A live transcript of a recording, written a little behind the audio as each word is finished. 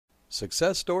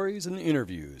Success stories and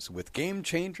interviews with game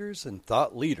changers and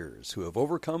thought leaders who have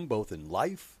overcome both in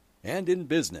life and in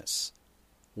business.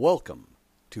 Welcome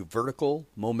to Vertical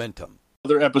Momentum.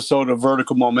 Another episode of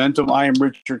Vertical Momentum. I am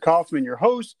Richard Kaufman, your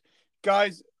host.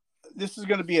 Guys, this is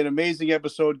going to be an amazing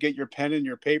episode. Get your pen and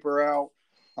your paper out.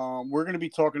 We're going to be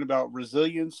talking about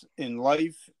resilience in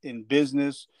life, in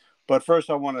business. But first,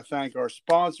 I want to thank our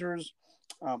sponsors.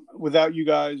 Without you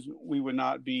guys, we would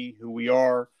not be who we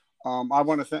are. I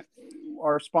want to thank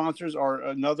our sponsors are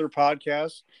another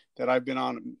podcast that I've been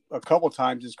on a couple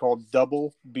times. It's called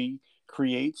Double B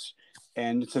Creates,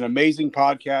 and it's an amazing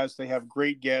podcast. They have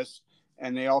great guests,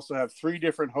 and they also have 3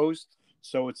 different hosts.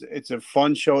 So it's a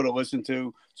fun show to listen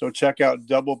to. So check out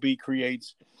Double B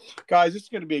Creates. Guys, this is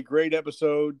going to be a great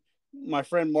episode. My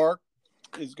friend Mark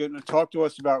is going to talk to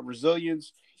us about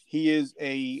resilience. He is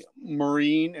a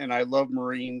Marine, and I love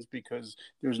Marines because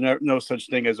there's no such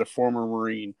thing as a former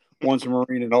Marine. Once a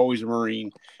Marine and always a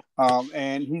Marine.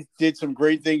 And he did some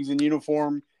great things in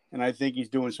uniform, and I think he's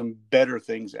doing some better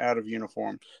things out of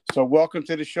uniform. So welcome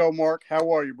to the show, Mark.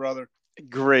 How are you, brother?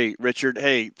 Great, Richard.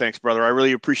 Hey, thanks, brother. I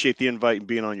really appreciate the invite and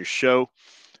being on your show.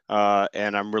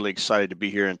 And I'm really excited to be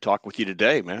here and talk with you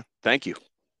today, man. Thank you.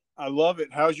 I love it.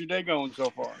 How's your day going so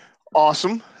far?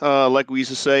 Awesome. Like we used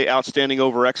to say, outstanding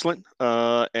over excellent,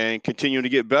 and continuing to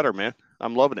get better, man.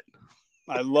 I'm loving it.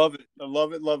 I love it. I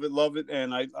love it, love it, love it.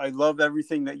 And I love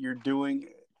everything that you're doing,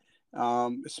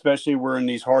 especially we're in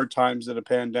these hard times of the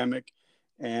pandemic.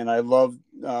 And I love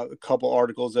a couple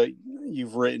articles that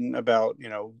you've written about,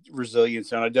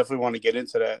 resilience. And I definitely want to get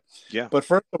into that. Yeah. But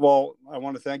first of all, I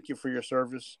want to thank you for your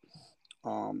service.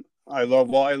 I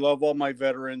love all my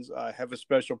veterans. I have a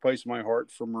special place in my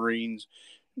heart for Marines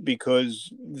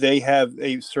because they have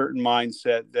a certain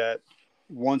mindset that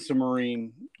once a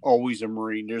Marine, always a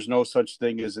Marine. There's no such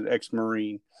thing as an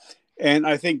ex-Marine. And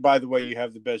I think, by the way, you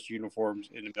have the best uniforms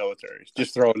in the military.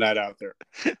 Just throwing that out there.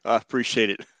 I appreciate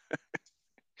it.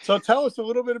 So tell us a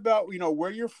little bit about, where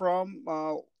you're from,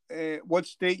 what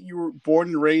state you were born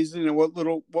and raised in, and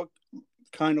what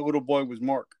kind of little boy was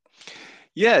Mark?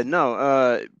 Yeah,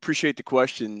 no, appreciate the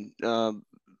question.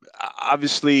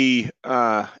 Obviously,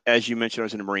 as you mentioned, I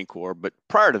was in the Marine Corps, but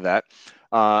prior to that,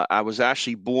 I was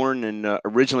actually born in,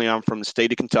 originally I'm from the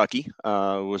state of Kentucky,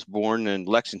 was born in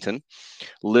Lexington,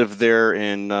 lived there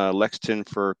in Lexington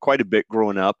for quite a bit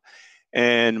growing up.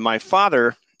 And my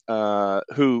father,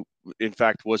 who in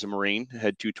fact was a Marine,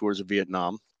 had 2 tours of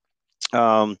Vietnam.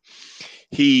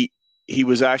 He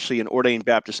was actually an ordained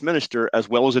Baptist minister as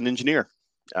well as an engineer.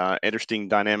 Interesting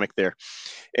dynamic there.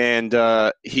 And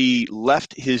he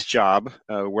left his job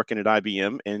working at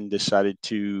IBM and decided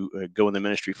to go in the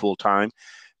ministry full time.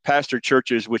 Pastored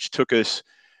churches, which took us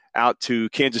out to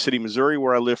Kansas City, Missouri,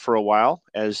 where I lived for a while,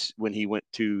 as when he went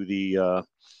to the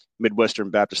Midwestern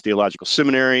Baptist Theological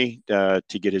Seminary to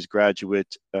get his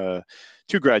 2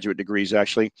 graduate degrees,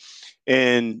 actually,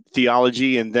 in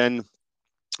theology. And then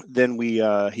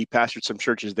he pastored some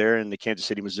churches there in the Kansas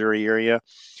City, Missouri area.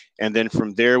 And then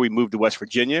from there, we moved to West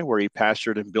Virginia, where he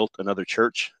pastored and built another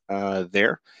church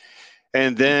there.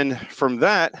 And then from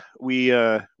that, we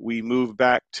moved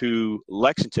back to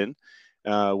Lexington,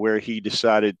 where he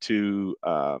decided to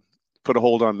put a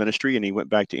hold on ministry, and he went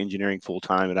back to engineering full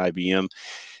time at IBM.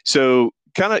 So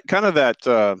kind of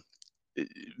that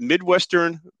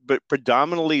Midwestern, but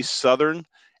predominantly Southern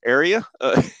area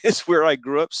is where I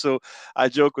grew up. So I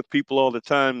joke with people all the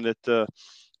time that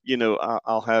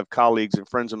I'll have colleagues and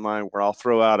friends of mine where I'll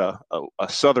throw out a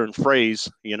Southern phrase,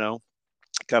 kind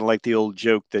of like the old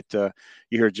joke that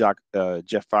you hear Jeff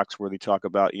Foxworthy talk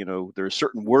about. There are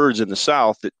certain words in the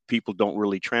South that people don't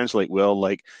really translate well,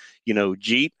 like,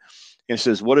 Jeet. And it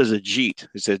says, what is a Jeet?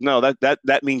 It says, no,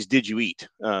 that means, did you eat?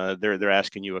 They're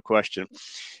asking you a question.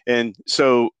 And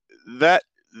so that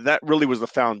really was the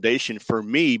foundation for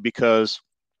me, because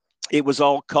it was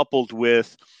all coupled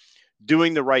with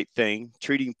doing the right thing,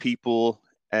 treating people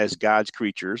as God's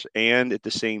creatures, and at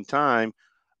the same time,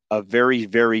 a very,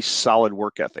 very solid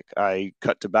work ethic. I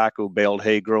cut tobacco, baled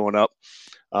hay growing up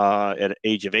at the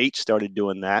age of 8, started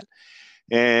doing that.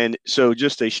 And so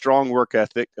just a strong work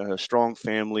ethic, a strong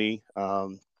family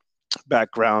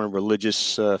background, a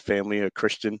religious family, a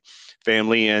Christian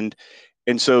family. And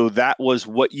so that was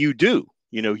what you do.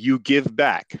 You give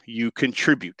back, you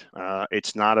contribute.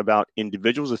 It's not about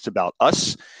individuals, it's about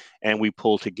us, and we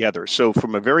pull together. So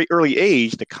from a very early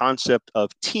age, the concept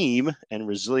of team and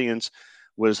resilience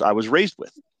I was raised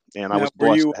with, and I was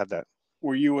blessed to have that.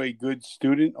 Were you a good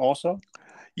student also?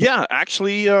 Yeah,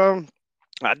 actually, I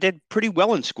did pretty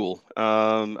well in school.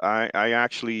 I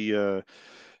actually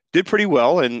did pretty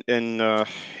well, and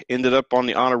ended up on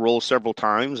the honor roll several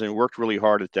times, and worked really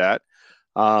hard at that,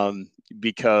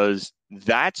 because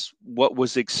that's what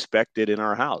was expected in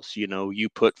our house. You know, you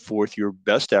put forth your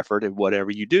best effort at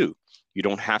whatever you do. You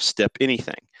don't half step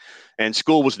anything, and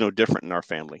school was no different in our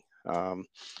family.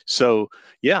 So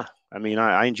yeah, I mean,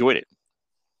 I enjoyed it.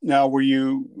 Now, were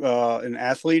you an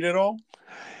athlete at all?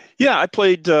 Yeah, I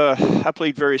played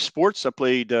various sports. I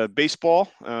played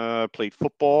baseball, played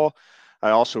football.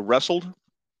 I also wrestled,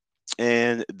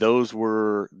 and those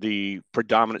were the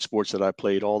predominant sports that I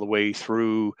played all the way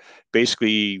through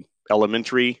basically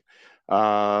elementary,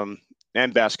 and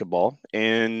basketball,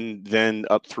 and then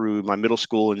up through my middle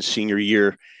school and senior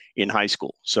year in high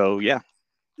school. So yeah.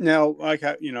 Now, like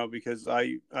because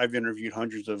I've interviewed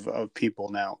hundreds of people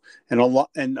now, and a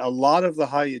lot of the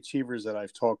high achievers that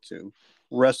I've talked to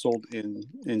wrestled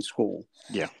in school.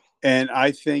 Yeah. And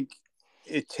I think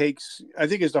it's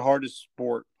the hardest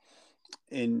sport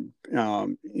in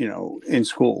in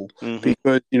school, Mm-hmm.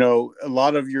 because a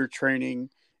lot of your training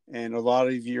and a lot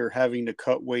of your having to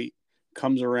cut weight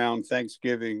comes around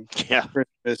Thanksgiving, Yeah.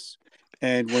 Christmas,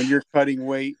 and when you're cutting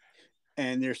weight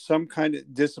and there's some kind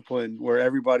of discipline where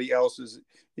everybody else is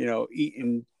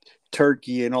eating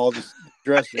turkey and all this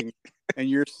dressing, and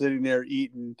you're sitting there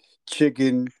eating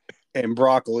chicken and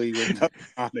broccoli with nothing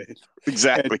on it, and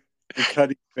Exactly. the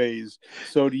cutting phase.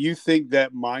 So do you think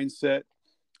that mindset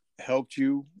helped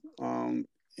you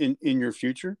in your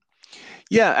future?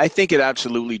 Yeah, I think it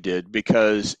absolutely did,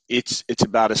 because it's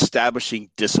about establishing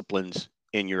disciplines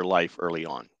in your life early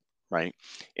on, right?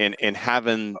 And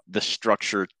having the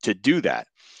structure to do that.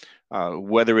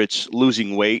 Whether it's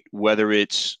losing weight, whether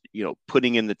it's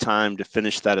putting in the time to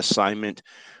finish that assignment,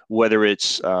 whether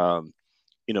it's going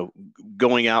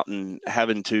out and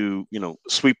having to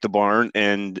sweep the barn,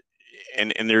 and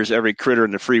there's every critter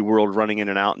in the free world running in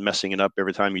and out and messing it up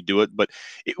every time you do it. But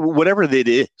whatever it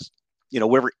is,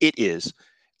 wherever it is,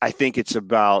 I think it's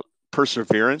about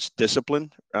perseverance,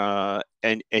 discipline,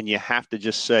 and you have to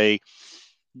just say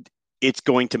it's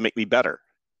going to make me better.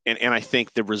 And I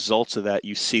think the results of that,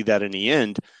 you see that in the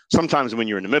end. Sometimes when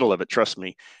you're in the middle of it, trust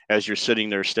me, as you're sitting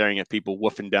there staring at people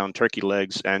woofing down turkey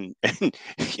legs, and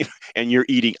and you're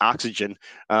eating oxygen,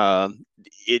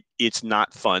 it's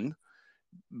not fun.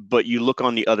 But you look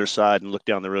on the other side and look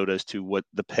down the road as to what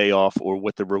the payoff or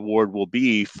what the reward will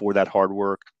be for that hard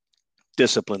work,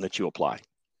 discipline that you apply.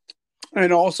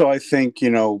 And also, I think,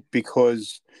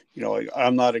 because,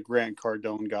 I'm not a Grant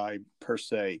Cardone guy per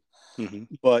se,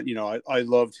 Mm-hmm. but, I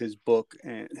loved his book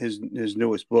and his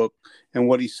newest book. And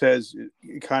what he says,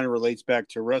 it kind of relates back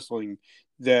to wrestling,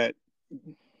 that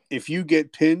if you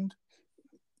get pinned,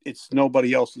 it's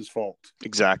nobody else's fault.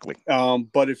 Exactly.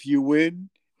 But if you win,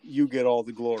 you get all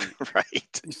the glory.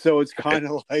 Right. So it's kind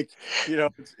of like,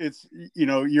 it's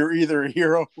you're either a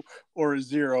hero or a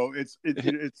zero.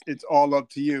 It's all up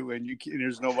to you, and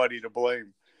there's nobody to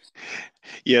blame.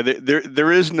 Yeah,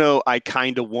 there is no I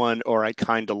kind of won or I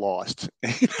kind of lost.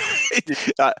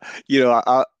 uh,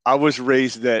 I was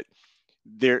raised that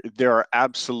there are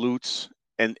absolutes,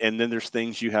 and then there's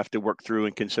things you have to work through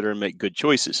and consider and make good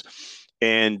choices.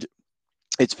 And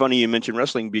it's funny you mentioned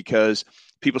wrestling, because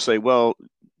people say, well,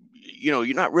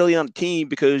 you're not really on a team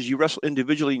because you wrestle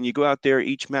individually and you go out there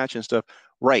each match and stuff.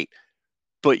 Right.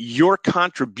 But your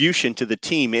contribution to the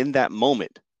team in that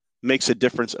moment makes a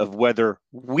difference of whether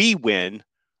we win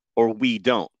or we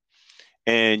don't.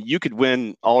 And you could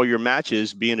win all your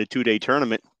matches, be in a 2-day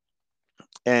tournament,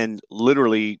 and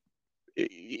literally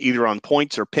either on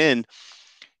points or pin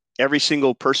every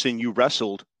single person you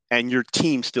wrestled, and your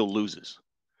team still loses.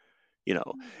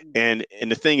 And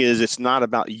the thing is, it's not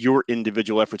about your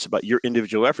individual efforts, about your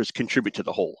individual efforts contribute to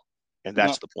the whole. And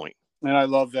that's the point. And I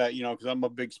love that, because I'm a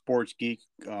big sports geek,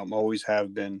 always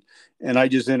have been. And I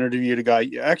just interviewed a guy.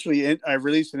 Actually, I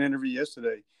released an interview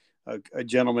yesterday, a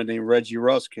gentleman named Reggie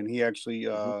Rusk, and he actually,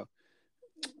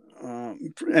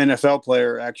 NFL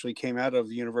player, actually came out of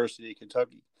the University of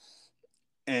Kentucky.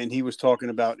 And he was talking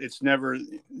about, it's never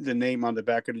the name on the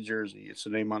back of the jersey; it's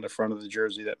the name on the front of the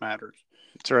jersey that matters.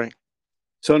 That's right.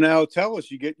 So now, tell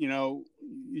us, you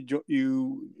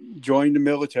joined the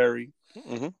military.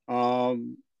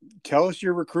 Mm-hmm. Tell us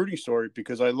your recruiting story,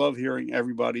 because I love hearing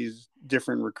everybody's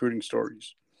different recruiting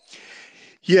stories.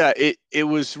 Yeah, it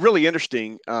was really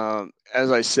interesting.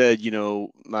 As I said,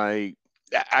 my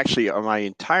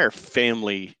entire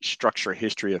family structure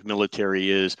history of military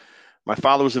is my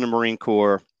father was in the Marine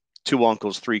Corps, 2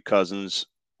 uncles, 3 cousins,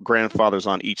 grandfathers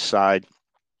on each side.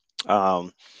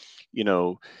 You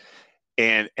know,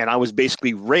 and I was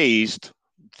basically raised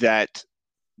that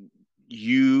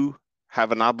you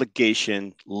have an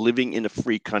obligation living in a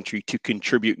free country to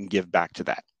contribute and give back to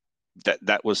that.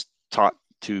 That was taught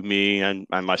to me and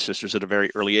my sisters at a very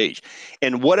early age.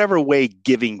 And whatever way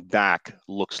giving back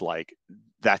looks like,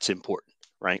 that's important,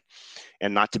 right?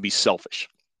 And not to be selfish,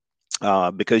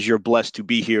 because you're blessed to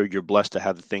be here. You're blessed to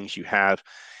have the things you have,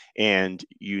 and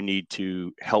you need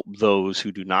to help those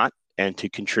who do not and to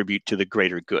contribute to the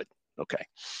greater good. Okay.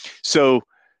 So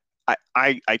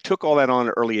I took all that on at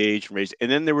an early age,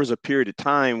 and then there was a period of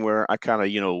time where I kind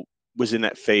of, was in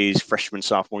that phase, freshman,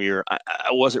 sophomore year.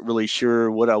 I wasn't really sure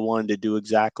what I wanted to do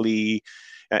exactly.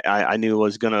 I knew I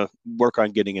was going to work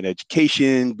on getting an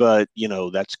education, but,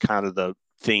 that's kind of the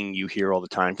thing you hear all the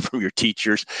time from your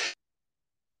teachers.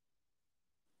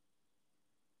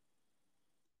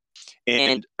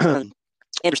 And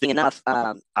interesting enough,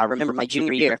 I remember my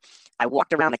junior year, I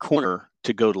walked around the corner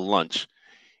to go to lunch.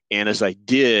 And as I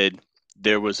did,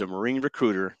 there was a Marine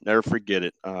recruiter, never forget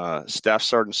it, Staff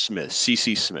Sergeant Smith,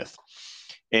 C.C. Smith.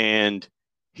 And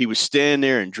he was standing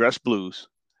there in dress blues.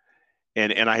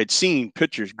 And I had seen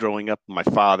pictures growing up of my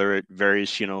father at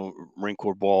various, Marine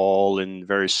Corps ball and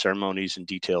various ceremonies and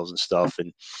details and stuff.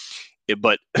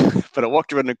 But I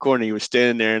walked around the corner, he was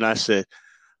standing there, and I said,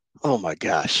 "Oh my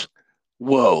gosh,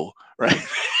 whoa," right?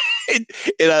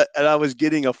 and I was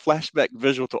getting a flashback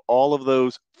visual to all of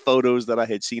those photos that I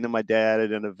had seen of my dad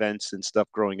at events and stuff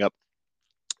growing up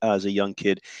as a young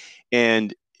kid.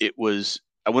 And I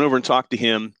went over and talked to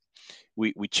him.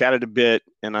 We chatted a bit,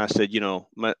 and I said,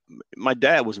 my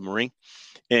dad was a Marine,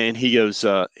 and he goes,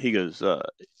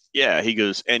 yeah, he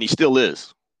goes, and he still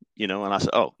is, and I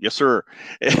said, "Oh, yes, sir."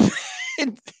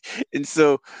 and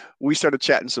so we started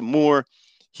chatting some more.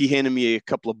 He handed me a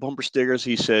couple of bumper stickers.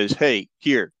 He says, "Hey,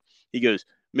 here," he goes,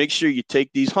 "make sure you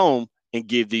take these home and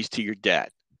give these to your dad."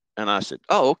 And I said,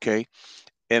 "Oh, okay."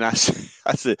 And I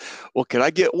said, "Well, can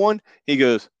I get one?" He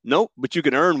goes, "Nope, but you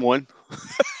can earn one."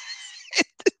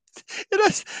 And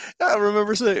I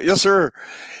remember saying, "Yes, sir."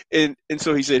 And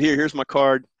so he said, here's my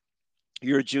card.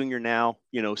 You're a junior now,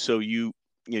 so you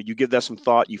give that some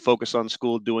thought. You focus on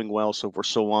school, doing well, so forth,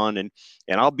 so on. And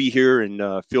I'll be here,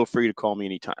 and feel free to call me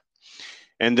anytime.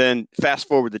 And then fast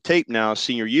forward the tape now,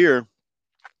 senior year.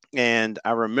 And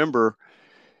I remember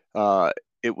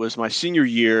it was my senior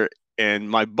year, and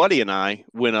my buddy and I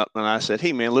went up, and I said,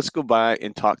 "Hey, man, let's go by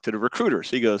and talk to the recruiters."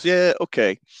 He goes, "Yeah,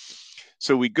 okay."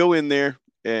 So we go in there,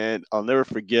 and I'll never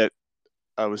forget,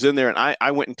 I was in there, and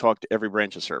I went and talked to every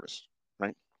branch of service,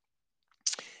 right?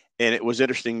 And it was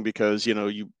interesting because,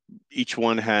 each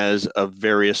one has a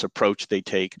various approach they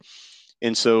take.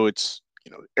 And so it's,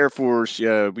 Air Force,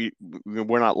 yeah,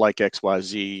 we're not like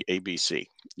XYZ, ABC,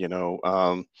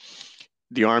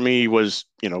 the Army was,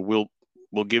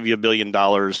 we'll give you $1 billion,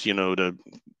 to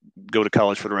go to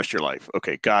college for the rest of your life.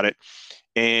 Okay, got it.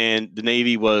 And the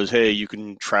Navy was, hey, you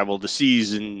can travel the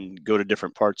seas and go to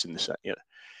different parts in the set.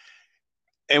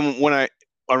 And when I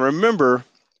remember,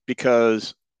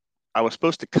 because I was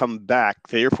supposed to come back,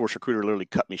 the Air Force recruiter literally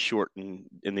cut me short in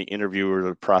the interview or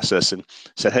the process and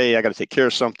said, "Hey, I got to take care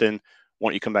of something. Why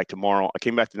don't you come back tomorrow?" I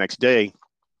came back the next day,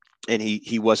 and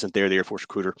he wasn't there, the Air Force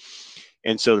recruiter.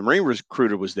 And so the Marine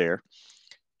recruiter was there.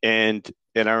 And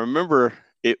I remember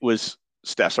it was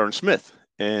Staff Sergeant Smith.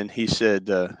 And he said,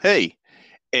 "Hey,"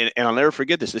 and I'll never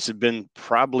forget this. This had been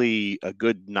probably a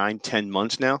good 9-10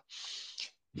 months now.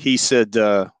 He said,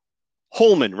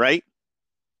 "Holman, right?"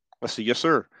 I said, "Yes,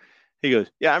 sir." He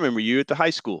goes, "Yeah, I remember you at the high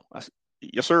school." I said,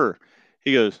 "Yes, sir."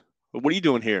 He goes, "Well, what are you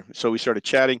doing here?" So we started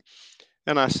chatting,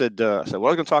 and I said, "Well, I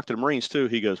was going to talk to the Marines too."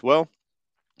 He goes, "Well,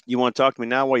 you want to talk to me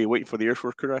now while you're waiting for the Air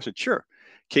Force recruiter?" I said, "Sure."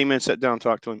 Came in, sat down,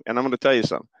 talked to him, and I'm going to tell you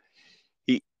something.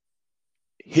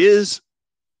 His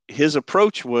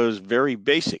approach was very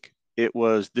basic. It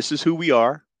was, this is who we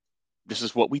are. This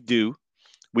is what we do.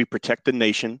 We protect the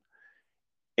nation.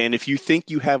 And if you think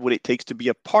you have what it takes to be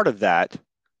a part of that,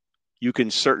 you can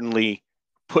certainly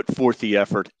put forth the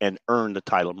effort and earn the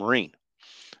title Marine.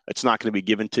 It's not going to be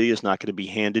given to you. It's not going to be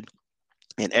handed.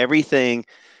 And everything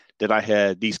that I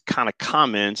had, these kind of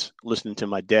comments, listening to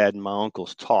my dad and my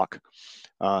uncles talk,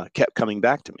 kept coming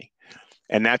back to me.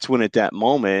 And that's when at that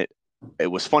moment, it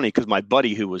was funny because my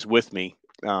buddy who was with me,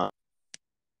 and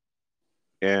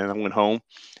I went home,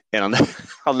 and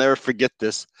I'll never forget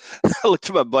this. I looked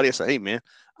at my buddy. I said, "Hey, man,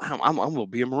 I'm going to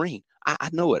be a Marine. I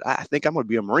know it. I think I'm going to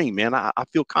be a Marine, man. I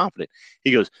feel confident."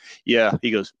 He goes, "Yeah." He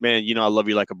goes, "Man, I love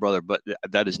you like a brother, but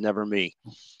that is never me."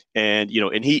 And,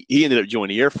 and he ended up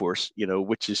joining the Air Force,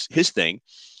 which is his thing.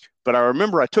 But I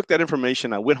remember I took that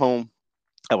information. I went home.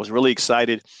 I was really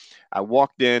excited. I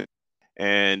walked in,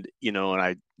 And, and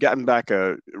I gotten back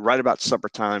right about supper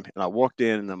time, and I walked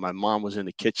in, and then my mom was in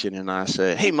the kitchen, and I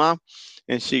said, "Hey, Mom."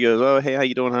 And she goes, "Oh, hey, how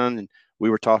you doing, hon?" And we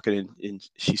were talking, and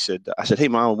she said, I said, "Hey,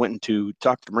 Mom, I went to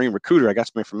talk to the Marine recruiter. I got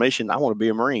some information. I want to be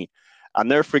a Marine." I'll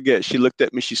never forget. She looked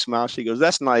at me, she smiled. She goes,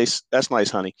 "That's nice. That's nice,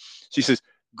 honey." She says,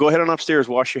 "Go ahead on upstairs,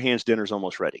 wash your hands. Dinner's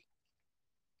almost ready."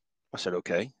 I said,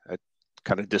 "Okay."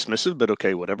 Kind of dismissive, but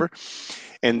okay, whatever.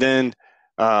 And then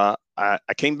I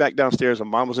came back downstairs. My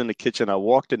mom was in the kitchen. I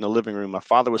walked in the living room. My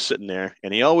father was sitting there,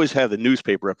 and he always had the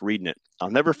newspaper up reading it.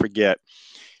 I'll never forget.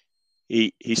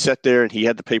 He sat there, and he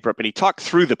had the paper up, and he talked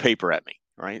through the paper at me,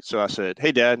 right? So I said,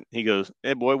 "Hey, Dad." He goes,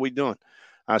 "Hey, boy, what you doing?"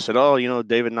 I said, "Oh,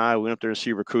 David and I went up there to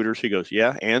see recruiters." He goes,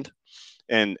 "Yeah, and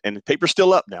the paper's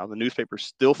still up now. The newspaper's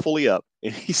still fully up."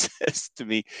 And he says to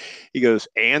me, he goes,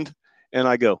 "And?" And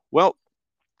I go, "Well,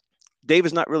 Dave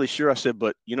is not really sure." I said,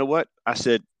 "But you know what?" I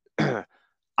said,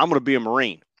 "I'm going to be a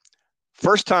Marine."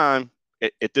 First time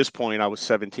at this point, I was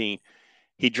 17.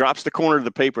 He drops the corner of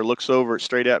the paper, looks over it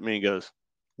straight at me, and goes,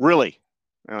 "Really?"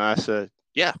 And I said,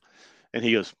 "Yeah." And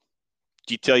he goes,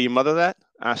 "Did you tell your mother that?"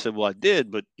 I said, "Well, I did,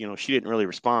 but she didn't really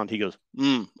respond." He goes,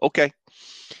 "Okay."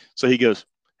 So he goes,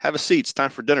 "Have a seat. It's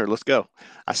time for dinner. Let's go."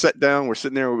 I sat down. We're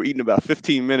sitting there. We're eating about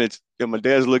 15 minutes. And my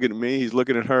dad's looking at me. He's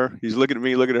looking at her. He's looking at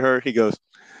me, looking at her. He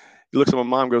looks at my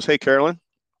mom, goes, "Hey, Carolyn,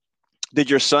 did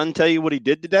your son tell you what he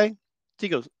did today?" She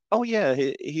goes, "Oh, yeah.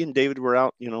 He and David were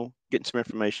out, getting some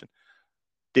information."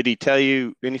 "Did he tell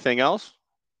you anything else?"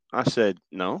 I said,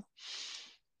 "No."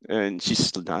 And she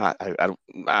said, "No, I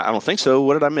don't think so.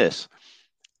 What did I miss?"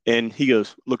 And he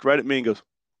looked right at me and goes,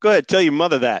 "Go ahead, tell your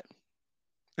mother that."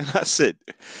 And I said,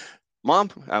 "Mom,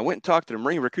 I went and talked to the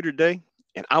Marine recruiter today,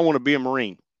 and I want to be a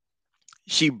Marine."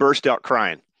 She burst out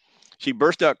crying. She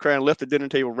burst out crying, left the dinner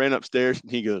table, ran upstairs, and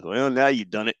he goes, "Well, now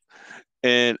you've done it."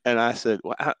 And I said,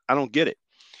 "Well, I don't get it."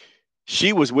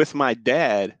 She was with my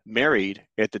dad, married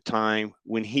at the time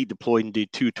when he deployed and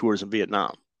did 2 tours in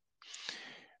Vietnam,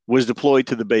 was deployed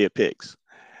to the Bay of Pigs.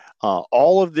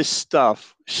 All of this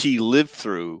stuff she lived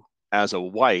through as a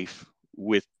wife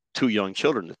with 2 young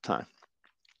children at the time.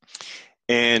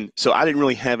 And so I didn't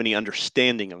really have any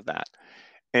understanding of that.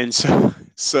 And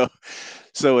so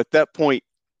at that point,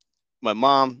 my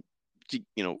mom,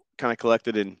 kind of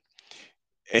collected, and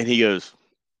he goes,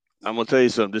 "I'm going to tell you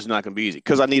something. This is not going to be easy,"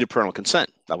 because I needed parental consent.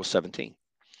 I was 17.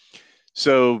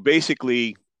 So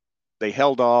basically, they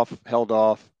held off,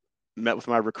 met with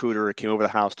my recruiter, came over the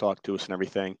house, talked to us and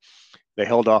everything. They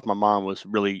held off. My mom was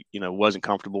really, wasn't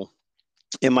comfortable.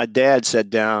 And my dad sat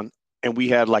down, and we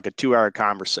had like a 2-hour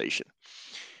conversation.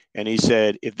 And he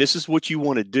said, "If this is what you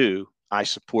want to do, I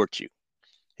support you."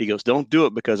 He goes, "Don't do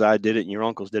it because I did it and your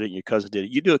uncles did it and your cousin did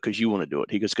it. You do it because you want to do it."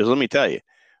 He goes, "Because let me tell you,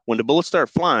 when the bullets start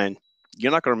flying,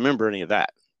 you're not going to remember any of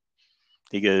that."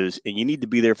 He goes, "And you need to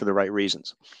be there for the right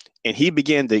reasons." And he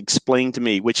began to explain to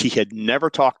me, which he had never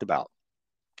talked about,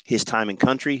 his time in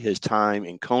country, his time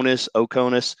in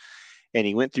Oconus, and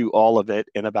he went through all of it.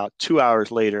 And about 2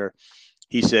 hours later,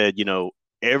 he said,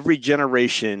 every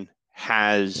generation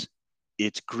has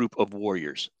its group of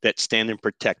warriors that stand and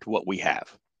protect what we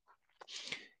have.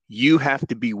 You have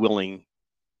to be willing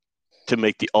to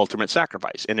make the ultimate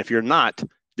sacrifice. And if you're not,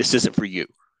 this isn't for you.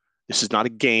 This is not a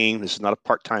game. This is not a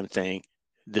part-time thing.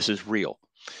 This is real.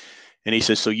 And he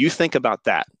says, so you think about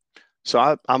that.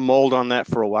 So I mulled on that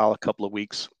for a while, a couple of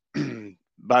weeks.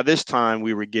 By this time,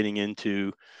 we were getting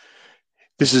into,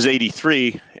 this is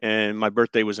 83, and my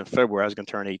birthday was in February. I was going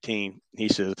to turn 18. He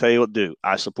says, "I'll tell you what, do.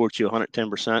 I support you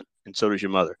 110%, and so does your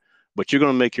mother. But you're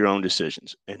going to make your own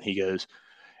decisions." And he goes,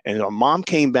 and our mom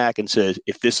came back and says,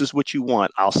 "If this is what you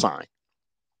want, I'll sign."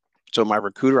 So my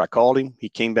recruiter, I called him. He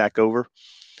came back over.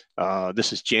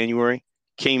 This is January.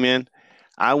 Came in.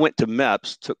 I went to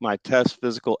MEPS, took my test,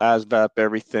 physical, ASVAB,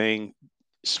 everything,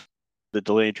 the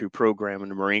delayed entry program in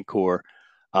the Marine Corps,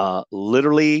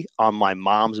 literally on my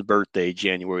mom's birthday,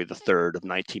 January the 3rd of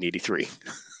 1983.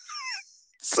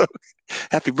 So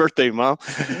happy birthday, Mom.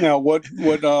 Now, what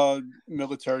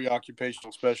military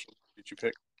occupational specialty did you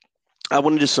pick? I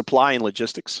wanted to supply and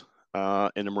logistics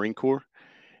in the Marine Corps.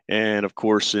 And of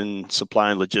course, in supply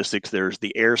and logistics, there's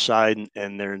the air side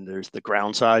and there's the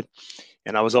ground side.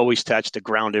 And I was always attached to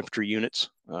ground infantry units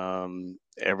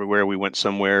everywhere we went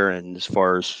somewhere, and as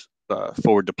far as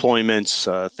forward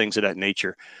deployments, things of that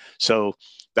nature. So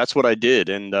that's what I did.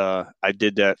 And I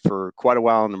did that for quite a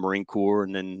while in the Marine Corps.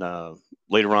 And then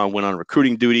later on went on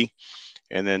recruiting duty.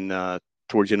 And then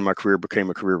towards the end of my career, became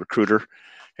a career recruiter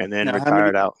and then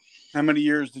retired out. How many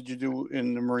years did you do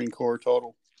in the Marine Corps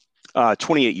total?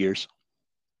 28 years.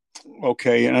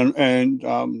 Okay. And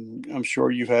I'm sure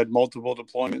you've had multiple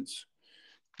deployments.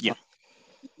 Yeah.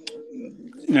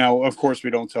 Now, of course, we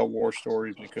don't tell war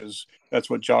stories because that's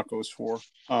what Jocko's for.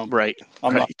 Right.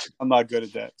 I'm not. Right. I'm not good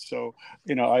at that. So,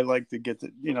 I like to get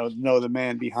to know the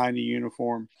man behind the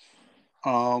uniform.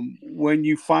 When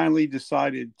you finally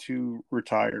decided to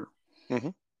retire,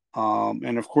 Mm-hmm.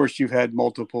 and of course, you've had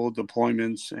multiple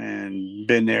deployments and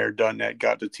been there, done that,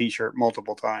 got the T-shirt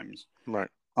multiple times. Right.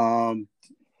 Um,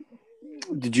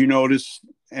 did you notice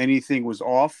anything was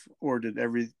off, or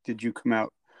did you come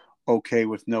out okay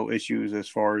with no issues as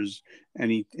far as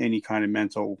any kind of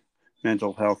mental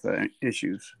health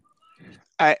issues?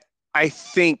 I I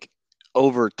think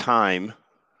over time,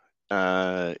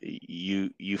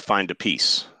 you find a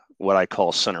peace, what I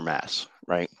call center mass,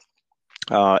 right?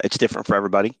 It's different for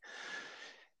everybody,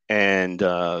 and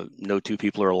no two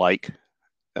people are alike.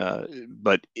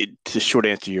 But to short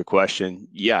answer your question,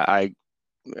 yeah,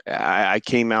 I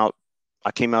came out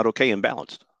okay and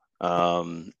balanced.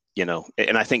 And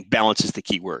I think balance is the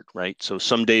key word, right? So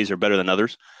some days are better than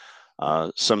others.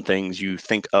 Some things you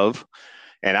think of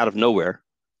and out of nowhere,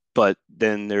 but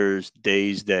then there's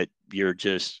days that you're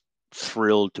just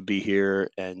thrilled to be here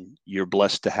and you're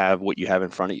blessed to have what you have in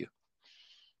front of you.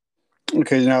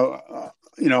 Okay, now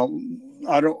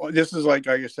I don't. This is like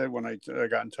I said when I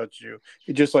got in touch with you.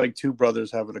 It's just like two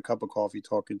brothers having a cup of coffee,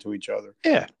 talking to each other.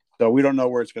 Yeah. So we don't know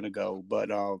where it's going to go, but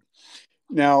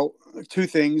now two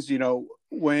things.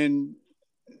 When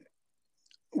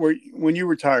you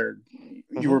retired,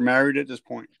 you were married at this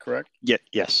point, correct? Yeah.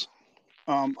 Yes.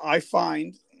 I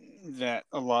find that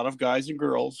a lot of guys and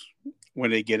girls, when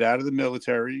they get out of the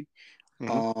military,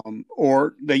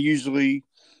 or they usually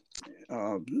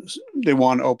they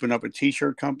want to open up a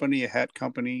T-shirt company, a hat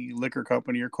company, liquor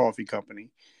company, or coffee company.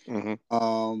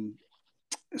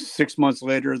 6 months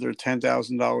later, they're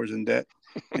 $10,000 in debt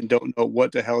and don't know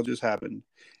what the hell just happened.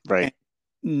 Right.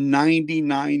 And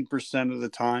 99% of the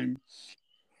time,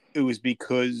 it was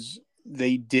because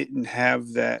they didn't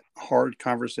have that hard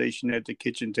conversation at the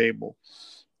kitchen table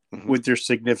with their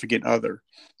significant other,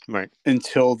 right,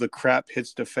 until the crap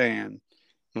hits the fan.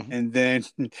 And then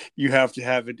you have to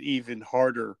have an even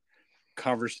harder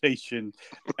conversation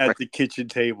at the kitchen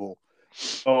table.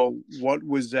 So what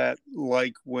was that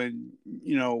like when,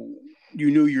 you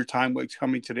knew your time was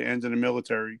coming to the end in the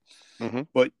military,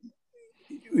 but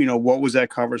what was that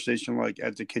conversation like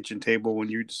at the kitchen table when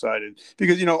you decided,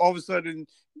 because, all of a sudden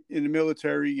in the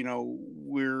military,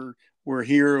 we're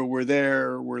here, we're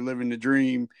there, we're living the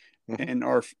dream. And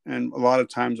a lot of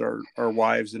times our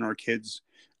wives and our kids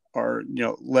are,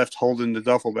 left holding the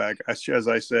duffel bag, as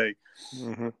I say.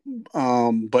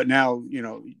 But now,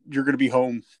 you're going to be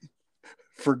home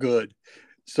for good.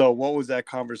 So what was that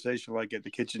conversation like at the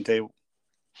kitchen table?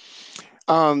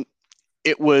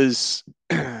 It was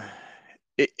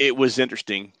it was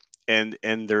interesting, and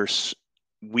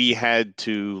we had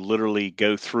to literally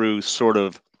go through sort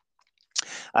of,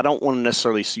 I don't want to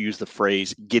necessarily use the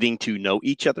phrase getting to know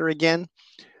each other again,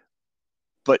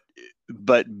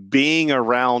 but being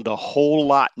around a whole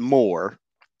lot more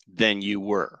than you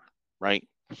were, right?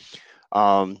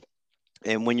 And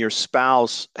when your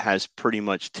spouse has pretty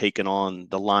much taken on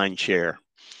the lion's share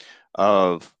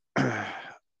of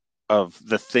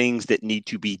the things that need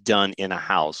to be done in a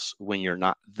house when you're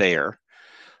not there,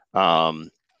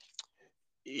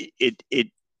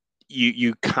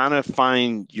 you kind of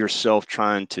find yourself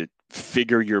trying to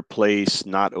figure your place,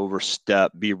 not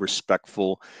overstep, be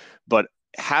respectful, but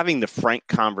having the frank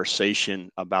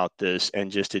conversation about this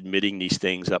and just admitting these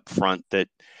things up front, that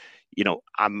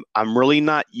I'm really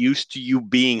not used to you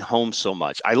being home so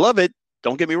much. I love it.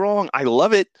 Don't get me wrong. I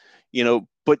love it,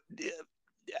 but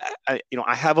I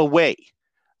have a way.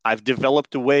 I've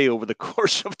developed a way over the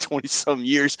course of 20 some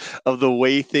years of the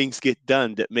way things get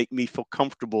done that make me feel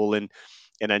comfortable. And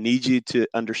I need you to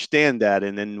understand that.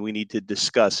 And then we need to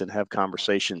discuss and have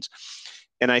conversations.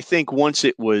 And I think once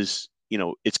it was,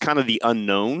 it's kind of the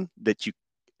unknown that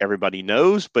everybody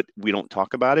knows, but we don't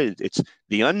talk about it. It's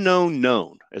the unknown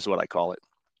known is what I call it.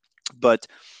 But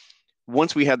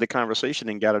once we had the conversation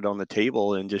and got it on the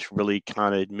table and just really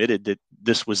kind of admitted that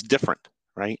this was different,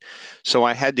 right? So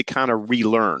I had to kind of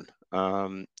relearn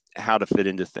how to fit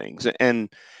into things. And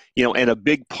a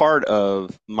big part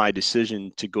of my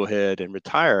decision to go ahead and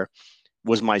retire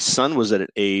was my son was at an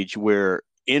age where,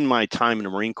 in my time in the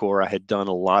Marine Corps, I had done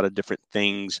a lot of different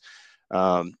things,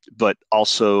 but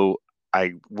also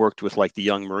I worked with like the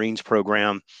Young Marines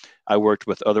program. I worked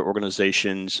with other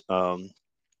organizations,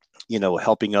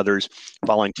 helping others,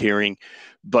 volunteering.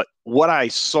 But what I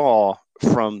saw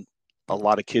from a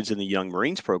lot of kids in the Young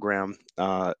Marines program,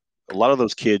 a lot of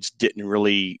those kids didn't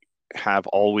really have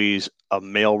always a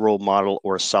male role model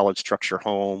or a solid structure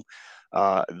home.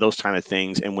 those kind of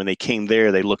things. And when they came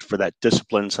there, they looked for that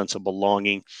discipline, sense of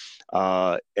belonging,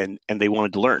 and they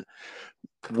wanted to learn.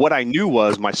 What I knew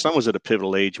was my son was at a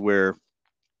pivotal age where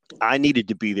I needed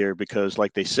to be there because,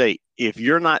 like they say, if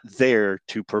you're not there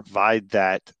to provide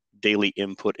that daily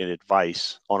input and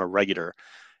advice on a regular,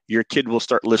 your kid will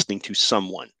start listening to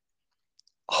someone.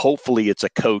 Hopefully it's a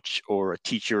coach or a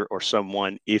teacher or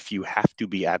someone if you have to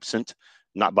be absent,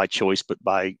 not by choice, but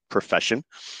by profession.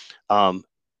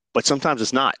 But sometimes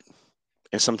it's not.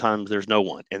 And sometimes there's no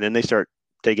one. And then they start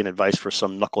taking advice for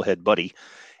some knucklehead buddy.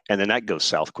 And then that goes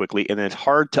south quickly. And it's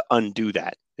hard to undo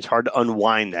that. It's hard to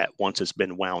unwind that once it's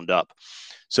been wound up.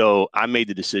 So I made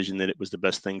the decision that it was the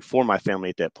best thing for my family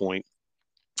at that point.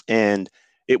 And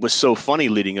it was so funny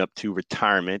leading up to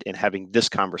retirement and having this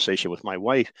conversation with my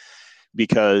wife,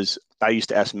 because I used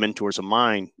to ask mentors of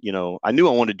mine, I knew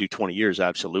I wanted to do 20 years,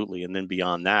 absolutely. And then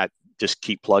beyond that, just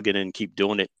keep plugging in, keep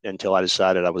doing it until I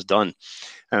decided I was done.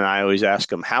 And I always ask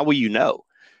them, how will you know?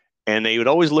 And they would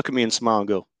always look at me and smile and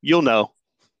go, you'll know.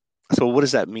 So what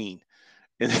does that mean?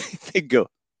 And they'd go,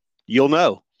 you'll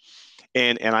know.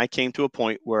 And I came to a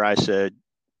point where I said,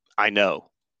 I know.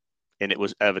 And it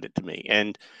was evident to me.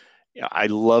 And I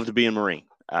loved being a Marine.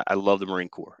 I love the Marine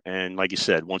Corps. And like you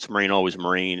said, once a Marine, always a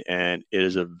Marine. And it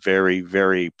is a very,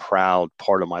 very proud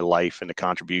part of my life and the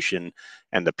contribution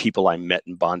and the people I met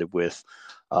and bonded with,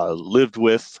 lived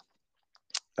with,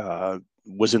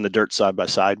 was in the dirt side by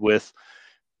side with.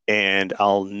 And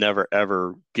I'll never,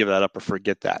 ever give that up or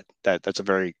forget that. That's a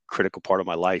very critical part of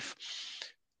my life.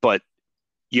 But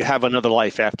you have another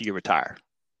life after you retire,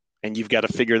 and you've got to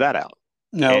figure that out.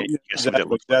 No,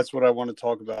 exactly. That's what I want to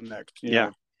talk about next.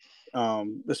 You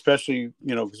know, especially,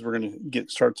 because we're going to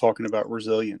start talking about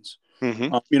resilience.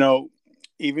 Mm-hmm.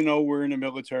 Even though we're in the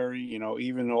military,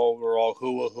 even though we're all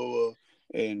hua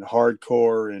and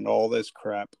hardcore and all this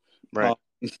crap, right?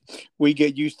 We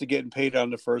get used to getting paid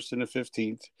on the 1st and the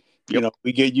 15th. Yep.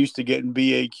 We get used to getting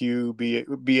BAQ,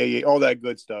 BAA, all that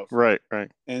good stuff. Right.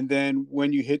 And then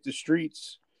when you hit the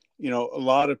streets, a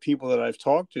lot of people that I've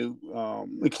talked to,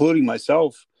 including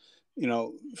myself,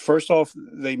 first off,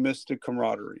 they miss the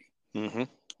camaraderie,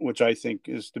 which I think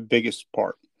is the biggest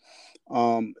part.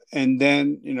 And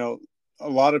then, a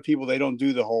lot of people, they don't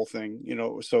do the whole thing,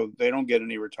 so they don't get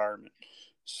any retirement.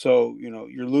 So,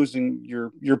 you're losing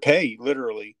your pay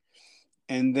literally.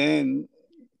 And then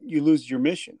you lose your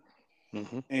mission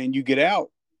and you get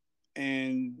out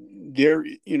and there,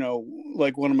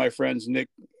 like one of my friends, Nick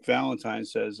Valentine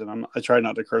says, and I try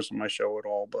not to curse on my show at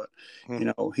all, but,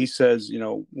 he says,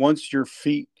 once your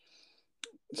feet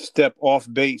step off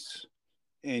base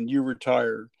and you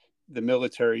retire, the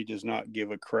military does not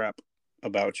give a crap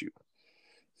about you.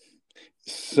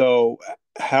 So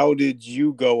how did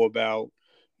you go about,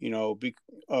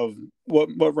 of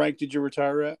what rank did you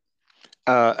retire at?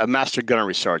 A Master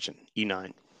Gunnery Sergeant,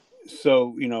 E9.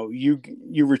 So,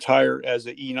 you retire as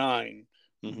an E9,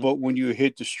 but when you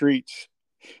hit the streets,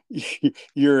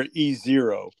 you're an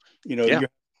E0, you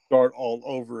start all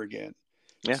over again.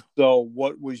 Yeah. So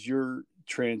what was your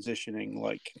transitioning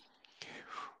like?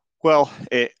 Well,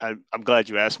 I'm glad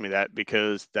you asked me that,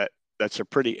 because that's a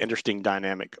pretty interesting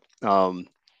dynamic.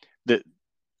 That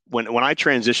when I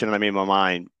transitioned and I made my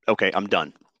mind, okay, I'm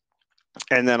done.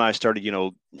 And then I started,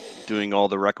 doing all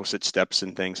the requisite steps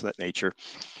and things of that nature.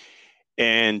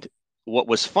 And what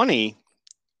was funny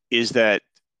is that,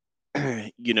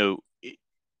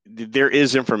 there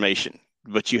is information,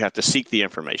 but you have to seek the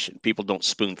information. People don't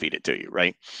spoon feed it to you,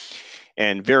 right?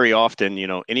 And very often,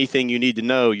 anything you need to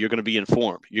know, you're going to be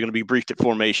informed. You're going to be briefed at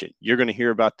formation. You're going to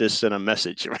hear about this in a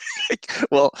message. Right?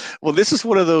 well, this is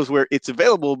one of those where it's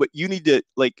available, but you need to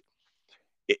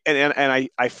and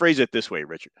I phrase it this way,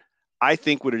 Richard. I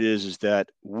think what it is that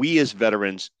we as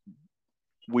veterans,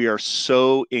 we are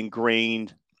so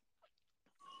ingrained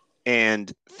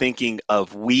and thinking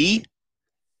of we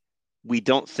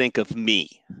don't think of me,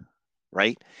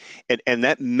 right? And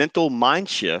that mental mind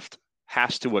shift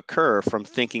has to occur from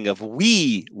thinking of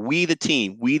we the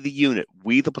team, we the unit,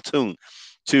 we the platoon,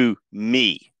 to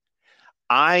me.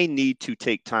 I need to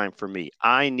take time for me.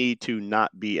 I need to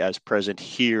not be as present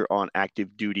here on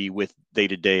active duty with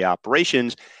day-to-day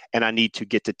operations, and I need to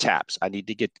get to TAPS. I need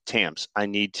to get to TAMPS. I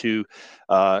need to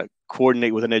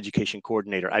coordinate with an education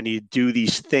coordinator. I need to do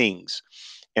these things.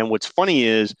 And what's funny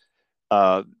is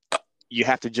you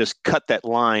have to just cut that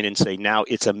line and say, now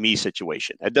it's a me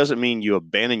situation. That doesn't mean you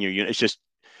abandon your unit. It's just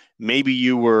maybe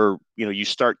you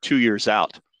start 2 years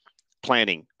out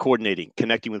planning, coordinating,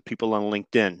 connecting with people on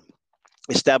LinkedIn,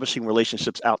 establishing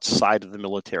relationships outside of the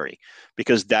military,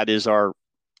 because that is our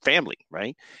family,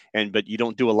 right? But you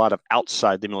don't do a lot of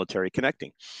outside the military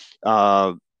connecting.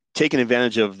 taken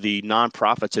advantage of the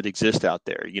nonprofits that exist out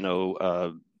there,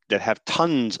 that have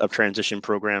tons of transition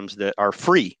programs that are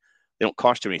free. They don't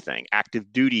cost you anything.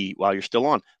 Active duty while you're still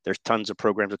on, there's tons of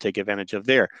programs to take advantage of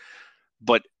there.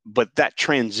 But that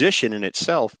transition in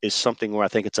itself is something where I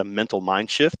think it's a mental mind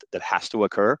shift that has to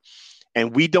occur.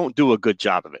 And we don't do a good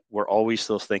job of it. We're always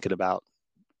still thinking about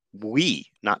we,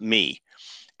 not me.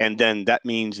 And then that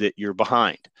means that you're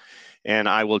behind. And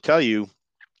I will tell you,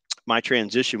 my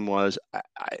transition was,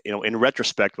 in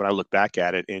retrospect, when I look back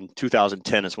at it, in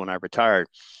 2010 is when I retired.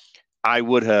 I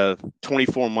would have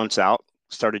 24 months out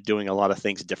started doing a lot of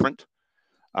things different.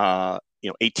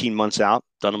 18 months out,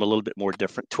 done them a little bit more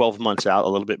different. 12 months out, a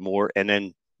little bit more, and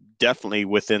then definitely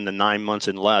within the 9 months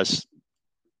and less,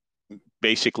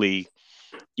 basically,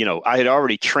 I had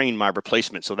already trained my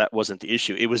replacement, so that wasn't the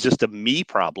issue. It was just a me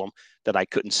problem that I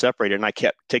couldn't separate, and I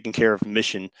kept taking care of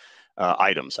mission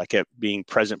items. I kept being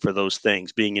present for those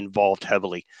things, being involved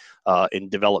heavily in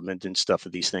development and stuff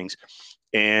of these things,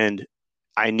 and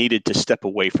I needed to step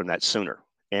away from that sooner.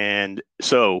 And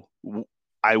so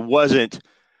I wasn't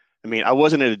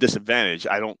at a disadvantage.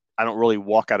 I don't really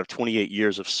walk out of 28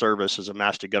 years of service as a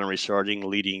master gunnery sergeant,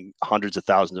 leading hundreds of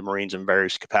thousands of Marines in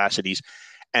various capacities,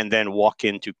 and then walk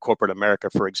into corporate America,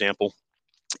 for example,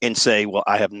 and say, well,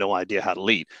 I have no idea how to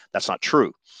lead. That's not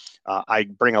true. I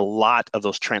bring a lot of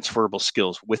those transferable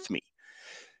skills with me.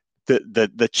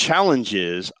 The challenge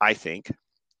is, I think,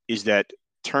 is that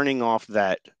turning off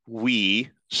that we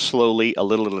slowly, a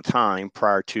little at a time,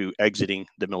 prior to exiting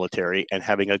the military, and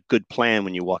having a good plan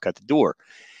when you walk out the door.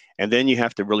 And then you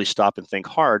have to really stop and think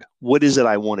hard, what is it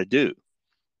I want to do?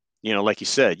 Like you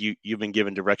said, you've been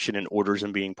given direction and orders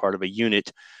and being part of a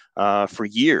unit for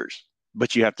years,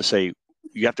 but you have to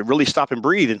really stop and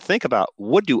breathe and think about,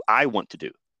 what do I want to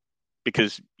do?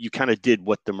 Because you kind of did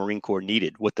what the Marine Corps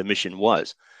needed, what the mission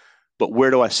was, but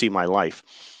where do I see my life?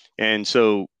 And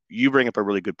so you bring up a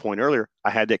really good point earlier. I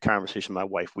had that conversation with my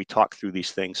wife. We talked through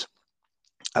these things.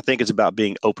 I think it's about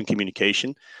being open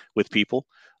communication with people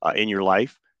in your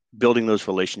life, building those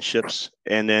relationships,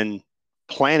 and then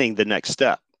planning the next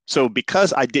step. So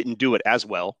because I didn't do it as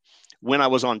well, when I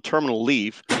was on terminal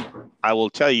leave, I will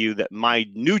tell you that my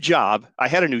new job, I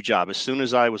had a new job as soon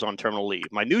as I was on terminal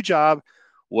leave. My new job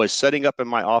was setting up in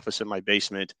my office in my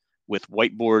basement with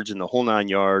whiteboards and the whole 9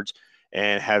 yards,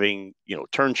 and having,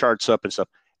 turn charts up and stuff,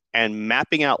 and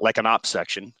mapping out like an ops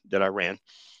section that I ran.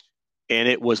 And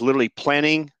it was literally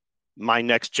planning my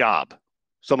next job.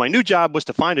 So my new job was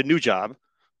to find a new job,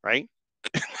 right?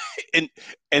 and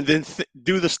then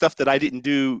do the stuff that I didn't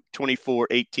do 24,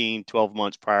 18, 12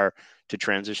 months prior to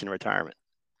transition and retirement.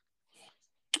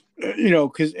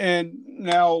 And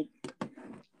now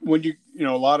when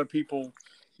a lot of people,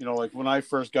 like when I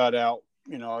first got out,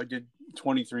 I did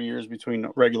 23 years between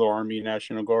regular Army and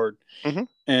National Guard. Mm-hmm.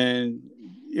 And,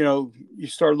 you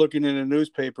start looking in a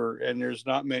newspaper and there's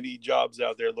not many jobs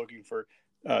out there looking for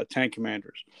tank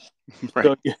commanders.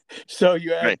 Right. So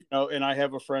you have, right. And I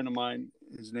have a friend of mine,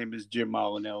 his name is Jim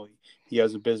Molinelli. He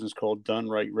has a business called Done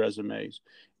Right Resumes.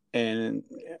 And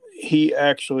he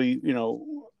actually,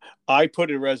 I put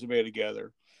a resume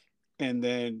together and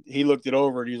then he looked it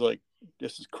over and he's like,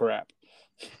 this is crap.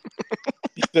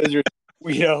 He says,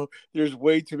 there's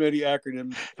way too many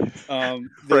acronyms.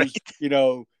 Right.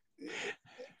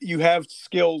 You have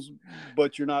skills,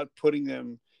 but you're not putting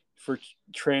them for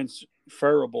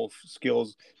transferable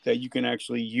skills that you can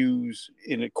actually use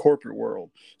in a corporate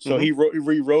world. So he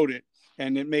rewrote it,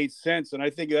 and it made sense. And I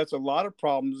think that's a lot of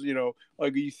problems.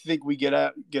 Like you think we get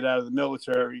out of the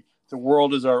military, the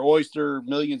world is our oyster.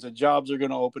 Millions of jobs are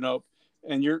going to open up,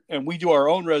 and we do our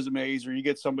own resumes, or you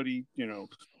get somebody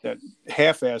that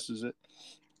half-asses it.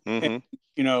 Mm-hmm.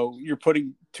 And, you're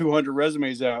putting 200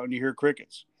 resumes out, and you hear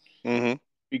crickets. Mm-hmm.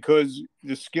 Because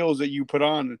the skills that you put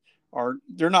on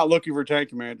they're not looking for tank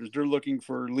commanders. They're looking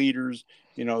for leaders.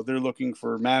 They're looking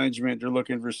for management. They're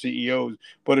looking for CEOs.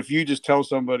 But if you just tell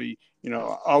somebody,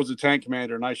 I was a tank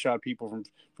commander and I shot people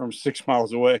from 6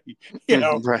 miles away, right,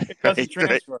 it doesn't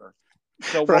transfer. Right.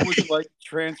 So what would you like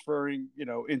transferring,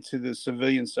 into the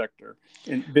civilian sector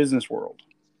in business world?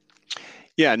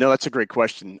 Yeah, no, that's a great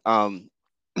question. When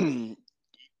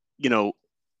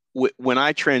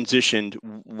I transitioned,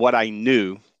 what I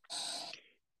knew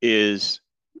is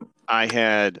I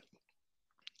had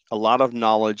a lot of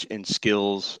knowledge and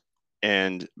skills,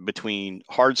 and between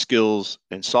hard skills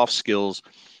and soft skills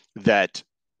that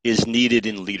is needed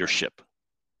in leadership.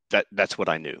 That's what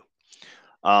I knew.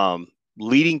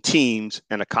 Leading teams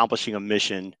and accomplishing a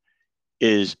mission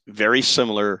is very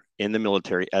similar in the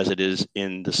military as it is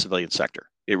in the civilian sector.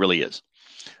 It really is.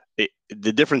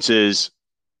 The difference is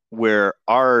where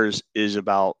ours is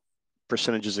about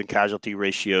percentages and casualty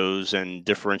ratios and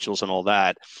differentials and all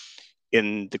that.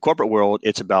 In the corporate world,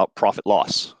 it's about profit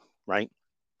loss, right?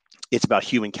 It's about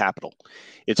human capital.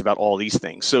 It's about all these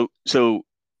things. So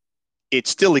it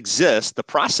still exists. The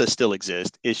process still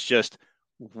exists. It's just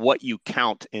what you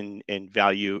count and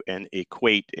value and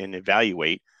equate and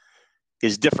evaluate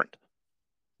is different,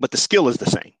 but the skill is the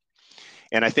same.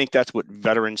 And I think that's what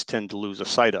veterans tend to lose a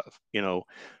sight of.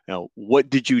 What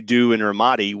did you do in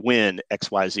Ramadi when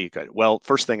XYZ occurred? Well,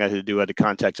 first thing I had to do, I had to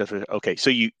contact, okay, so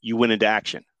you went into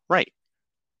action, right?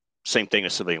 Same thing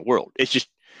as civilian world. It's just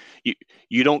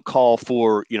you don't call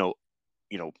for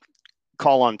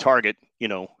call on target,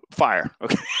 fire.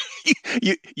 Okay,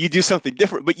 you do something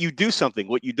different, but you do something.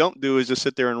 What you don't do is just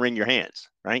sit there and wring your hands,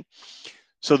 right?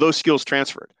 So those skills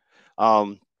transferred.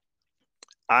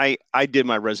 I did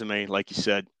my resume, like you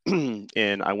said,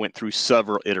 and I went through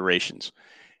several iterations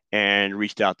and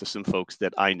reached out to some folks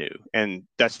that I knew. And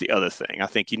that's the other thing. I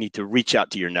think you need to reach out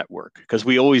to your network, because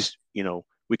we always,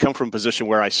 we come from a position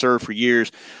where I served for years.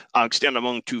 I'll stand on my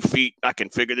own 2 feet. I can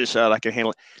figure this out. I can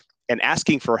handle it. And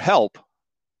asking for help,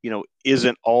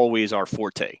 isn't always our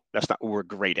forte. That's not what we're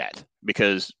great at,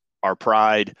 because our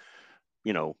pride,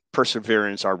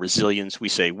 perseverance, our resilience, we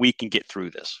say we can get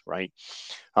through this, right?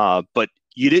 But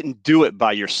you didn't do it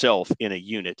by yourself in a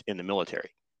unit in the military.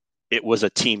 It was a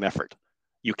team effort.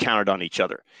 You counted on each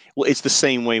other. Well, it's the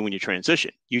same way when you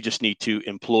transition. You just need to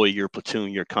employ your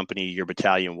platoon, your company, your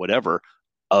battalion, whatever,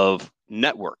 of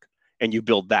network, and you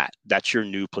build that. That's your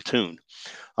new platoon.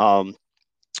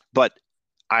 But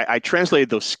I translated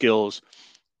those skills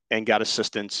and got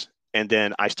assistance, and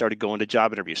then I started going to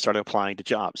job interviews, started applying to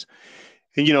jobs.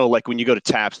 And, like when you go to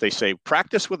TAPS, they say,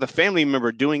 practice with a family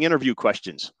member doing interview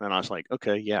questions. And I was like,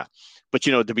 okay, yeah. But,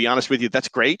 to be honest with you, that's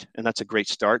great. And that's a great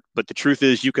start. But the truth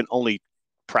is you can only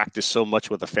practice so much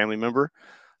with a family member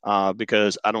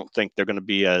because I don't think they're going to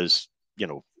be as,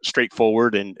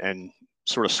 straightforward and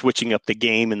sort of switching up the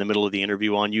game in the middle of the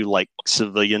interview on you like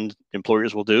civilian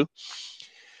employers will do.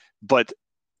 But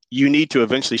you need to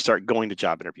eventually start going to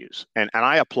job interviews. And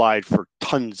I applied for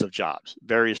tons of jobs,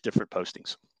 various different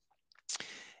postings.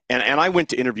 And I went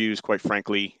to interviews, quite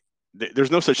frankly.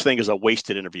 There's no such thing as a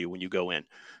wasted interview when you go in,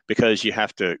 because you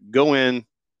have to go in,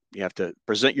 you have to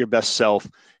present your best self,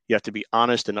 you have to be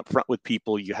honest and upfront with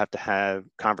people, you have to have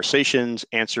conversations,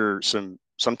 answer some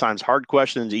sometimes hard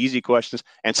questions, easy questions,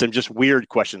 and some just weird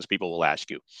questions people will ask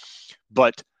you.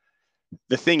 But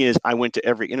the thing is, I went to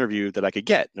every interview that I could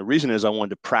get. And the reason is I wanted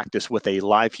to practice with a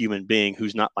live human being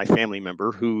who's not my family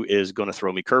member, who is going to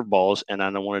throw me curveballs, and I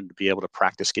wanted to be able to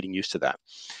practice getting used to that.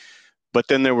 But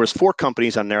then there was 4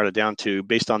 companies I narrowed it down to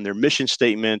based on their mission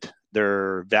statement,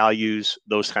 their values,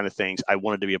 those kind of things. I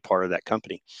wanted to be a part of that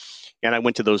company. And I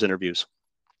went to those interviews.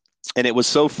 And it was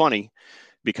so funny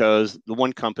because the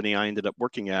one company I ended up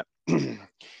working at, when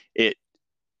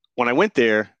I went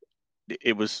there,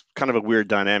 it was kind of a weird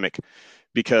dynamic,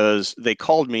 because they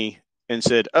called me and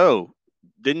said, oh,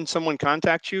 didn't someone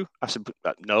contact you? I said,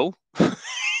 no.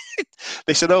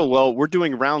 They said, oh, well, we're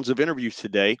doing rounds of interviews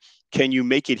today. Can you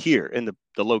make it here? And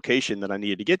the location that I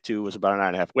needed to get to was about an hour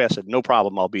and a half away. I said, no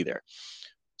problem, I'll be there.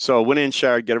 So I went in,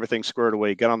 showered, got everything squared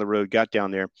away, got on the road, got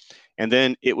down there. And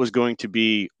then it was going to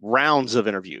be rounds of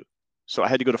interview. So I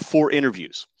had to go to 4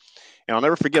 interviews. And I'll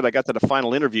never forget, I got to the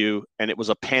final interview and it was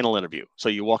a panel interview. So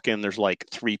you walk in, there's like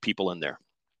 3 people in there.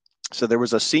 So there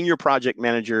was a senior project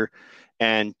manager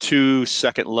and 2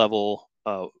 second level,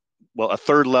 a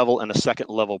third level and a second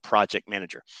level project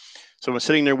manager. So I'm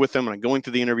sitting there with them and I'm going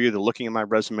through the interview. They're looking at my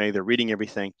resume, they're reading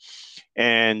everything.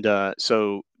 And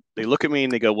so they look at me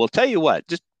and they go, well, tell you what,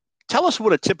 just tell us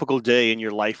what a typical day in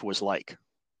your life was like.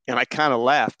 And I kind of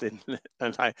laughed and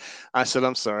I said,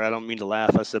 I'm sorry, I don't mean to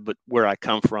laugh. I said, but where I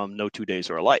come from, no 2 days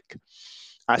are alike.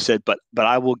 I said, but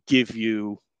I will give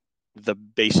you the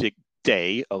basic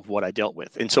day of what I dealt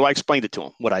with. And so I explained it to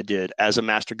him, what I did as a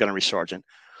master gunnery sergeant,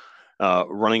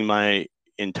 running my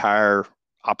entire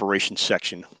operations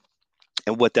section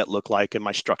and what that looked like and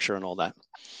my structure and all that.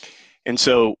 And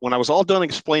so when I was all done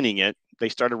explaining it, they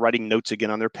started writing notes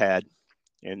again on their pad.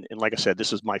 And like I said,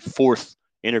 this is my 4th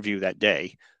interview that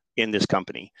day in this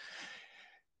company.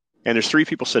 And there's 3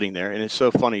 people sitting there. And it's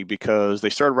so funny because they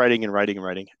started writing and writing and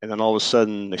writing. And then all of a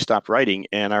sudden they stopped writing.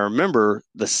 And I remember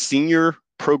the senior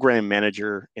program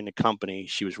manager in the company,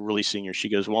 she was really senior. She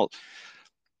goes, well,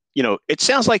 it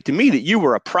sounds like to me that you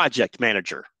were a project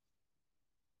manager.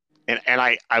 And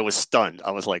I was stunned.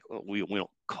 I was like, well, we don't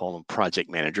call them project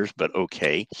managers, but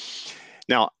okay.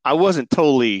 Now, I wasn't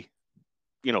totally,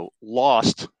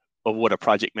 lost of what a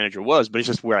project manager was, but it's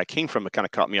just where I came from. It kind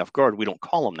of caught me off guard. We don't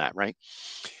call them that, right?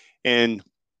 And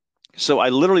So I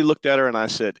literally looked at her and I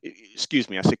said, excuse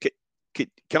me. I said,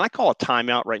 can I call a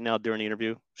timeout right now during the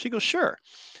interview? She goes, sure.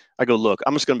 I go, look,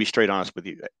 I'm just going to be straight honest with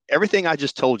you. Everything I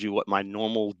just told you, what my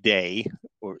normal day,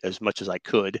 or as much as I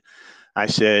could, I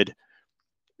said,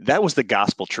 that was the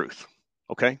gospel truth.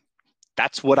 Okay.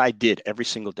 That's what I did every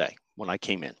single day when I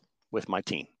came in with my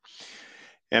team.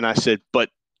 And I said, but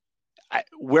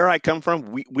where I come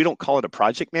from, we don't call it a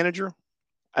project manager.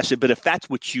 I said, but if that's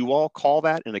what you all call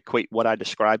that and equate what I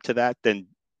described to that, then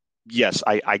yes,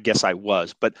 I guess I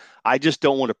was. But I just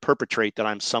don't want to perpetrate that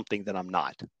I'm something that I'm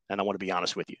not. And I want to be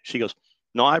honest with you. She goes,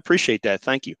 no, I appreciate that.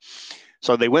 Thank you.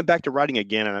 So they went back to writing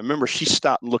again. And I remember she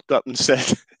stopped and looked up and said,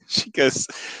 she goes,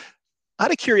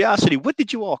 out of curiosity, what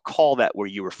did you all call that where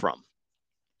you were from?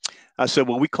 I said,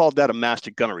 well, we called that a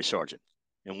master gunnery sergeant.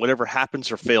 And whatever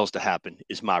happens or fails to happen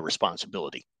is my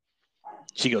responsibility.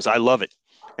 She goes, I love it.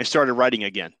 And started writing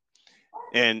again.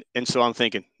 And so I'm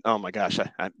thinking, oh my gosh,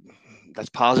 that's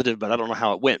positive, but I don't know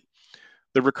how it went.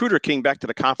 The recruiter came back to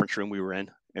the conference room we were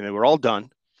in, and they were all done.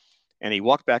 And he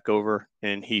walked back over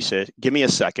and he said, give me a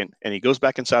second. And he goes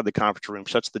back inside the conference room,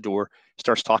 shuts the door,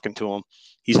 starts talking to him.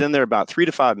 He's in there about 3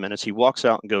 to 5 minutes. He walks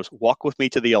out and goes, walk with me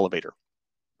to the elevator.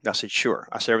 I said, sure.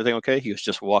 I said, everything okay? He goes,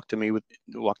 just walk to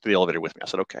the elevator with me. I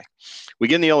said, okay. We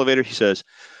get in the elevator. He says,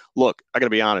 look, I got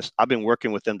to be honest. I've been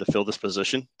working with them to fill this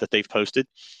position that they've posted.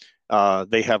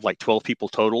 They have like 12 people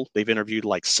total. They've interviewed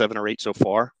like 7 or 8 so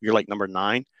far. You're like number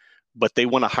 9, but they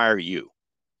want to hire you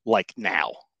like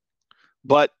now.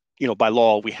 But, by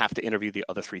law, we have to interview the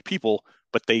other 3 people,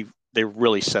 but they're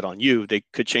really set on you. They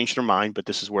could change their mind, but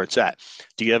this is where it's at.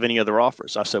 Do you have any other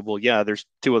offers? I said, well, yeah, there's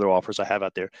 2 other offers I have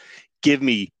out there. Give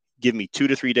me 2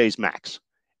 to 3 days max,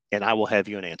 and I will have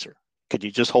you an answer. Could you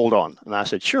just hold on? And I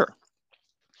said, sure.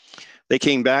 They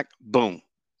came back, boom.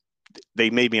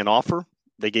 They made me an offer.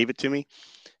 They gave it to me.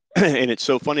 And it's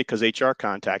so funny because HR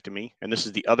contacted me, and this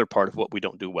is the other part of what we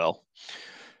don't do well.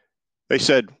 They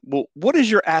said, well, what is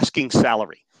your asking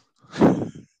salary?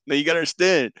 Now you got to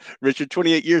understand, Richard,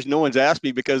 28 years, no one's asked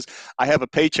me because I have a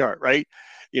pay chart, right?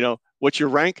 What's your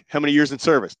rank? How many years in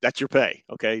service? That's your pay.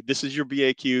 Okay. This is your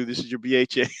BAQ. This is your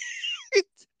BHA.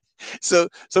 So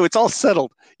it's all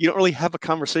settled. You don't really have a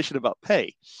conversation about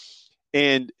pay.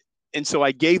 And so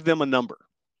I gave them a number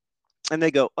and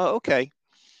they go, oh, okay.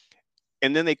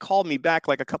 And then they called me back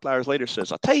like a couple hours later,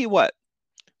 says, I'll tell you what,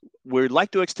 we'd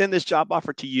like to extend this job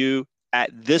offer to you at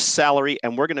this salary,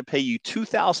 and we're going to pay you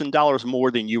 $2,000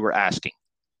 more than you were asking.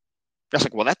 That's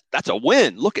like, well, that's a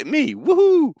win. Look at me.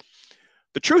 Woohoo.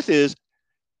 The truth is,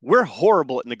 we're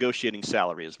horrible at negotiating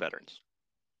salary as veterans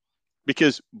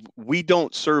because we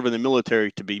don't serve in the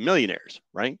military to be millionaires,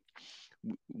 right?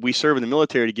 We serve in the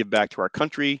military to give back to our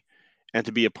country and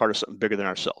to be a part of something bigger than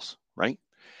ourselves, right?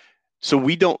 So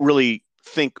we don't really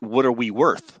think, what are we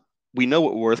worth? We know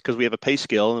what we're worth because we have a pay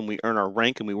scale and we earn our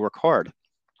rank and we work hard.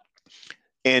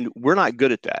 And we're not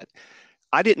good at that.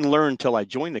 I didn't learn until I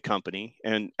joined the company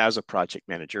and as a project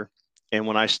manager. And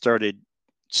when I started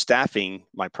staffing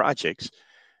my projects,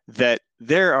 that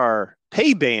there are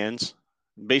pay bands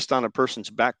based on a person's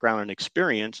background and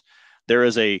experience.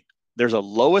 There's a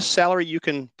lowest salary you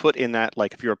can put in that.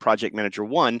 Like if you're a project manager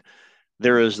 1,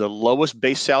 there is the lowest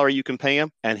base salary you can pay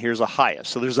them, and here's a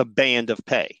highest. So there's a band of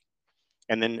pay.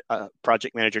 And then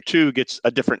project manager 2 gets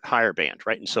a different higher band,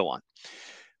 right? And so on.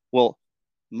 Well,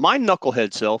 my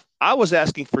knucklehead self, I was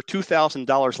asking for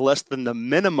 $2,000 less than the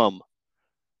minimum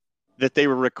that they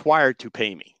were required to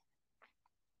pay me,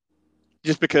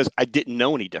 just because I didn't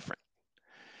know any different.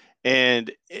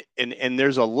 And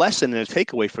there's a lesson and a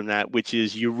takeaway from that, which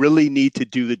is you really need to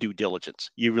do the due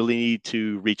diligence. You really need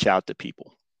to reach out to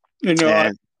people. And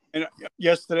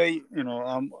yesterday,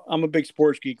 I'm a big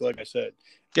sports geek, like I said.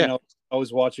 Yeah. I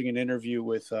was watching an interview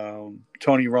with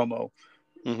Tony Romo,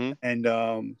 mm-hmm.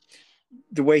 and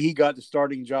the way he got the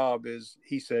starting job is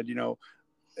he said,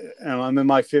 I'm in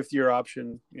my 5th year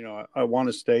option. I want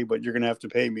to stay, but you're going to have to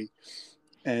pay me.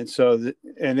 And so,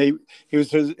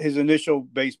 his initial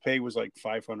base pay was like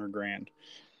 $500,000,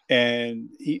 and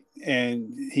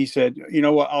he said, you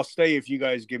know what, I'll stay if you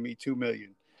guys give me $2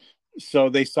 million. So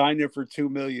they signed him for $2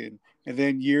 million, and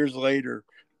then years later,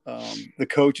 the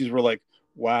coaches were like,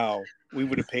 "Wow, we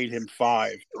would have paid him $5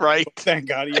 million." Right. But thank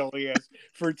God he only asked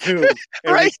for $2 million.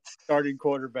 Right. Starting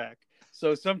quarterback.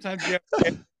 So sometimes you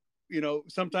have to,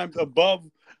 sometimes above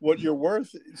what you're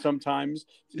worth. Sometimes,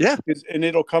 yeah, and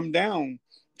it'll come down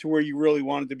to where you really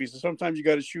want it to be. So sometimes you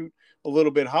got to shoot a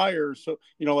little bit higher. So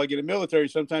like in the military,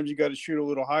 sometimes you got to shoot a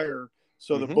little higher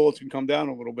so the bullets can come down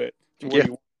a little bit to where you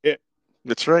want to hit.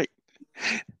 That's right.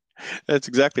 That's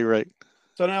exactly right.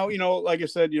 So now, like I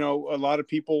said, a lot of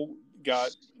people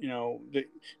got, the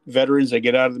veterans, they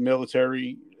get out of the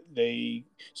military, they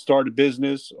start a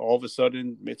business, all of a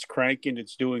sudden it's cranking,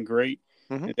 it's doing great.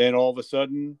 Mm-hmm. And then all of a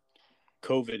sudden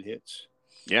COVID hits.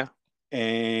 Yeah.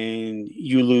 And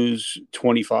you lose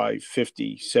 25,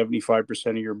 50, 75%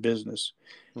 of your business.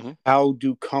 Mm-hmm. How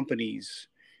do companies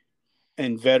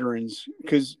and veterans,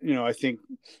 because, I think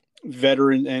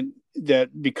veteran and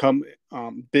that become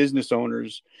business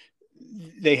owners,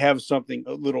 they have something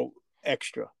a little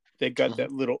extra. They got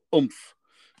that little oomph,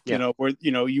 Yeah. where,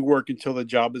 you work until the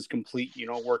job is complete. You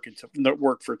don't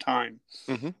work for time.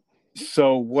 Mm-hmm.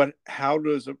 So how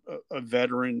does a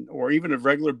veteran or even a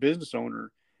regular business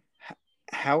owner,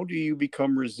 how do you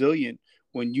become resilient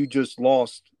when you just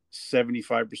lost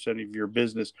 75% of your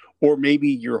business or maybe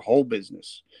your whole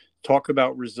business? Talk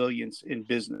about resilience in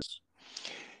business.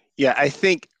 Yeah, I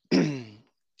think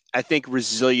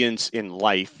resilience in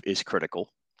life is critical.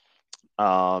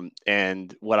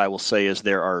 And what I will say is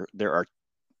there are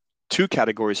two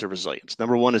categories of resilience.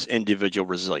 Number one is individual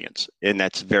resilience, and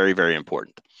that's very, very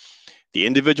important. The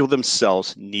individual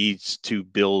themselves needs to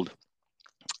build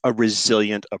a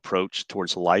resilient approach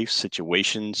towards life,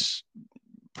 situations,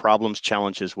 problems,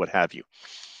 challenges, what have you.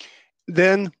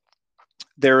 Then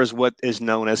there is what is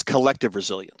known as collective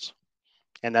resilience,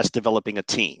 and that's developing a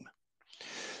team.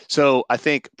 So I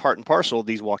think part and parcel,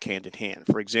 these walk hand in hand.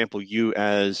 For example, you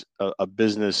as a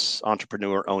business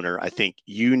entrepreneur owner, I think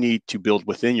you need to build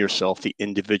within yourself the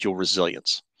individual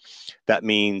resilience. That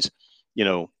means,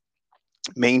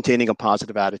 maintaining a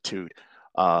positive attitude,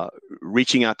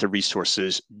 reaching out to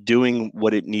resources, doing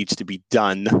what it needs to be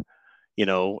done,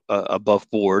 above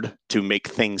board to make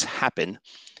things happen,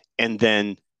 and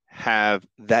then have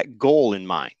that goal in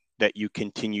mind that you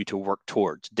continue to work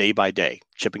towards day by day,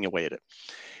 chipping away at it.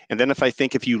 And then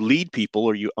if you lead people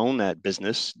or you own that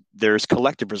business, there's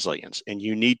collective resilience, and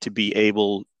you need to be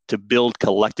able to build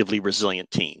collectively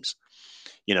resilient teams,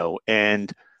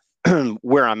 and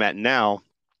where I'm at now,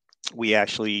 we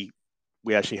actually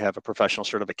have a professional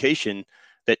certification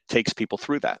that takes people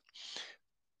through that.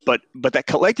 But that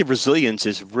collective resilience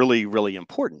is really, really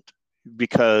important,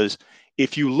 because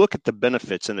if you look at the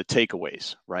benefits and the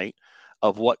takeaways, right,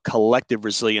 of what collective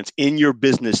resilience in your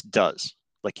business does,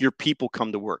 like your people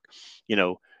come to work,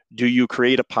 do you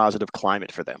create a positive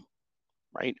climate for them,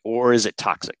 right? Or is it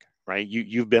toxic, right?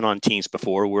 You've been on teams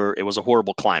before where it was a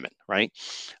horrible climate, right?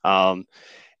 And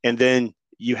then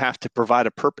you have to provide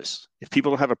a purpose. If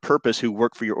people don't have a purpose who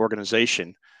work for your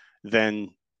organization, then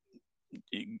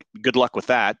good luck with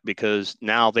that, because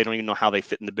now they don't even know how they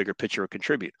fit in the bigger picture or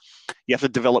contribute. You have to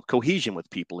develop cohesion with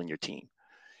people in your team.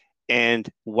 And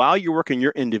while you're working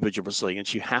your individual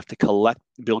resilience, you have to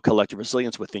build collective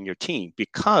resilience within your team,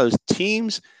 because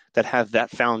teams that have that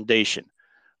foundation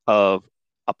of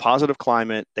a positive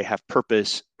climate, they have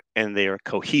purpose, and they are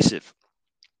cohesive.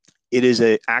 It is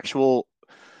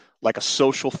like a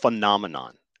social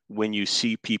phenomenon when you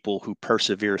see people who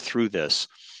persevere through this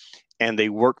and they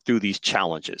work through these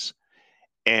challenges,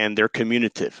 and they're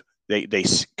communicative. They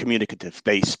communicative.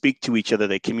 They speak to each other.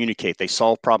 They communicate. They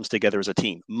solve problems together as a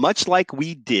team, much like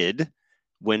we did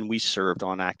when we served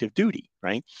on active duty.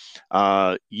 Right?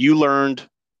 You learned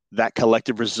that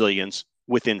collective resilience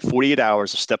within 48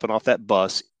 hours of stepping off that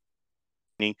bus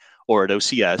or at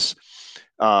OCS.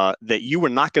 That you were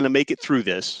not going to make it through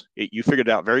this. You figured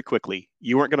it out very quickly.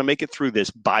 You weren't going to make it through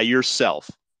this by yourself.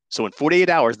 So in 48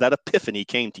 hours, that epiphany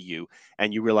came to you,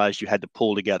 and you realized you had to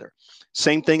pull together.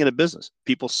 Same thing in a business.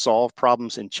 People solve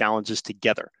problems and challenges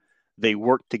together. They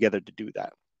work together to do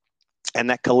that. And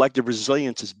that collective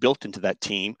resilience is built into that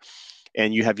team.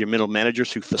 And you have your middle managers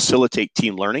who facilitate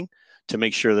team learning to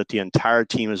make sure that the entire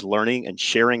team is learning and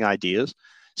sharing ideas.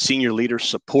 Senior leaders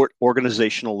support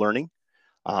organizational learning.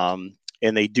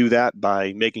 And they do that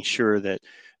by making sure that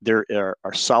there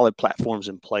are solid platforms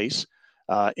in place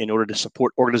in order to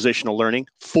support organizational learning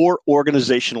for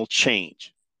organizational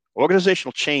change.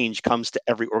 Organizational change comes to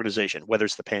every organization, whether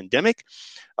it's the pandemic,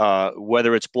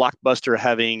 whether it's Blockbuster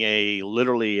having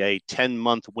literally a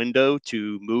 10-month window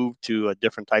to move to a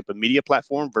different type of media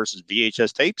platform versus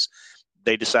VHS tapes.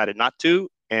 They decided not to,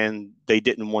 and they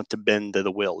didn't want to bend to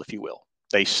the will, if you will.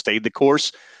 They stayed the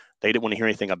course. They didn't want to hear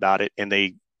anything about it, and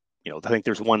I think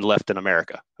there's one left in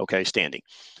America, standing.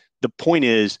 The point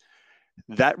is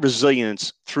that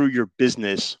resilience through your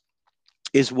business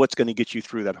is what's going to get you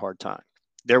through that hard time.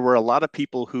 There were a lot of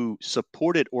people who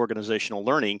supported organizational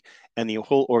learning, and the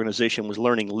whole organization was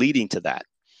learning leading to that.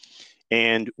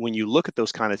 And when you look at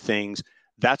those kind of things,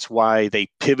 that's why they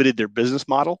pivoted their business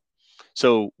model.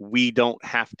 So we don't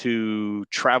have to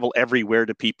travel everywhere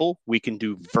to people. We can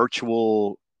do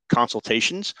virtual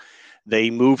consultations. They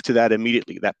moved to that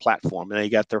immediately, that platform, and they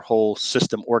got their whole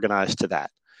system organized to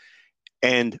that.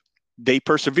 And they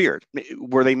persevered.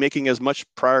 Were they making as much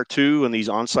prior to and these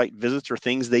on-site visits or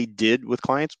things they did with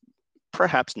clients?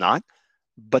 Perhaps not,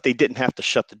 but they didn't have to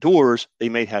shut the doors. They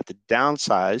may have to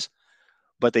downsize,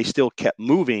 but they still kept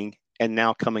moving. And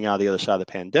now coming out of the other side of the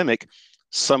pandemic,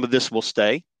 some of this will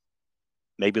stay.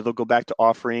 Maybe they'll go back to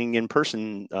offering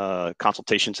in-person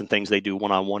consultations and things they do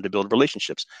one-on-one to build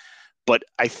relationships. But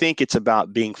I think it's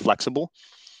about being flexible,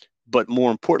 but more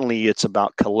importantly, it's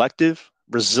about collective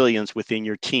resilience within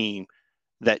your team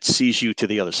that sees you to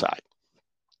the other side.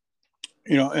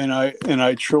 And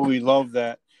I truly love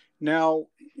that. Now,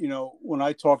 when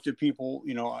I talk to people,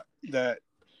 that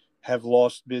have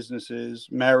lost businesses,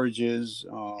 marriages,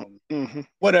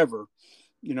 whatever,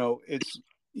 it's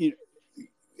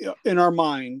in our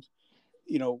mind,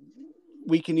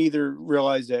 we can either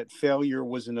realize that failure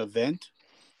was an event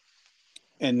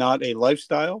and not a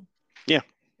lifestyle. Yeah.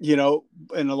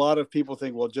 And a lot of people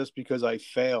think, well, just because I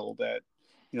failed at,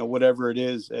 whatever it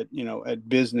is at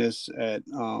business, at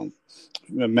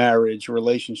marriage,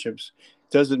 relationships,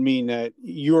 doesn't mean that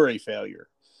you're a failure.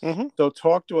 Mm-hmm. So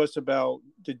talk to us about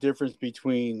the difference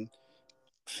between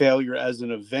failure as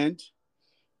an event,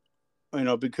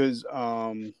 because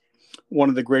one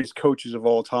of the greatest coaches of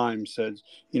all time says,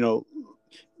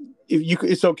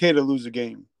 it's okay to lose a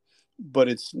game, but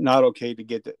it's not okay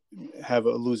to have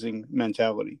a losing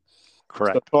mentality.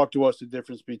 Correct. So talk to us the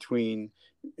difference between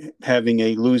having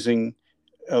a losing,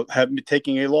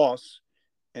 taking a loss,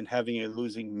 and having a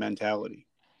losing mentality.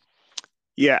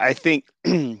 Yeah, I think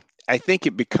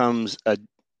it becomes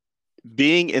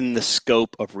being in the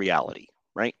scope of reality,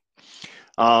 right?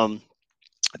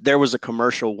 There was a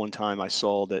commercial one time I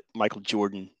saw that Michael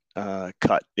Jordan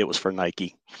cut. It was for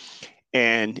Nike,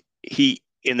 and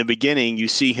in the beginning you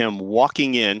see him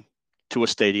walking in to a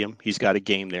stadium. He's got a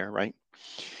game there, right?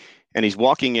 And he's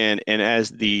walking in, and as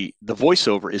the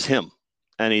voiceover is him,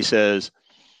 and he says,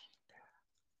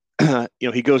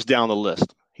 he goes down the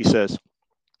list. He says,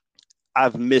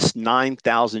 I've missed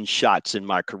 9,000 shots in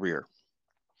my career.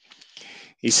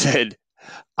 He said,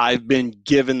 I've been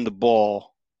given the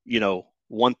ball,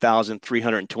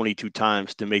 1,322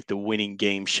 times to make the winning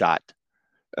game shot,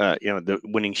 the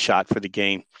winning shot for the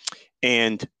game.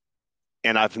 And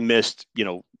I've missed,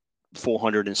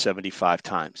 475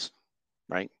 times,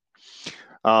 right?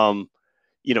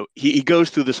 He goes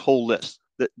through this whole list.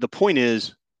 The point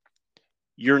is,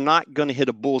 you're not going to hit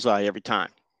a bullseye every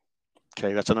time.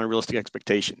 Okay, that's an unrealistic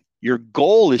expectation. Your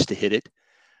goal is to hit it,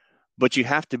 but you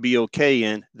have to be okay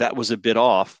in that was a bit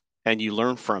off, and you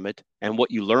learn from it. And what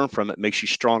you learn from it makes you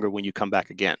stronger when you come back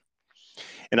again.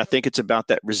 And I think it's about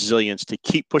that resilience to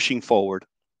keep pushing forward,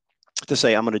 to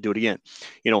say, I'm going to do it again.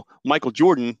 Michael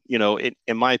Jordan,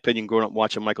 in my opinion, growing up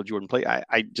watching Michael Jordan play,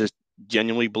 I just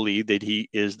genuinely believe that he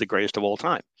is the greatest of all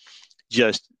time.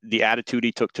 Just the attitude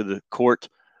he took to the court,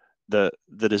 the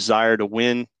desire to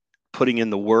win, putting in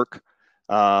the work,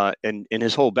 and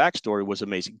his whole backstory was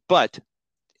amazing. But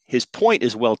his point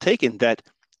is well taken that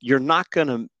you're not going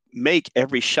to make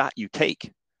every shot you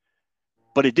take,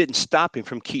 but it didn't stop him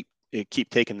from keep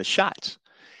taking the shots.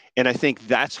 And I think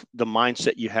that's the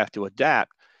mindset you have to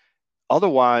adapt.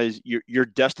 Otherwise, you're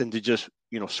destined to just,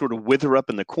 sort of wither up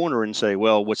in the corner and say,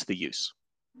 well, what's the use?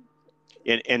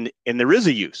 And there is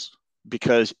a use,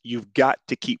 because you've got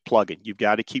to keep plugging. You've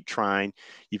got to keep trying.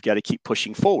 You've got to keep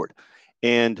pushing forward.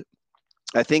 And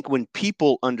I think when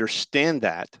people understand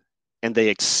that and they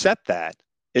accept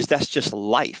that's just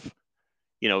life.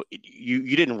 You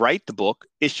didn't write the book.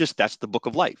 It's just, that's the book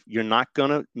of life. You're not going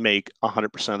to make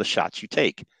 100% of the shots you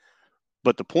take.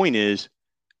 But the point is,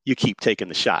 you keep taking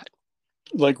the shot.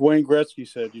 Like Wayne Gretzky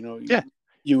said,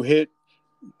 you hit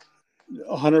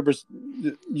 100%,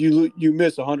 you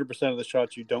miss 100% of the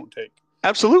shots you don't take.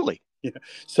 Absolutely. Yeah.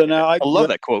 So now I love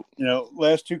that quote.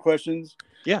 Last two questions.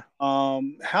 Yeah. How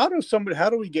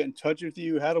do we get in touch with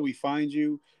you? How do we find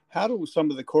you? How do some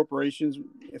of the corporations,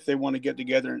 if they want to get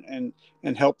together and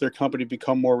help their company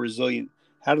become more resilient,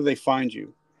 how do they find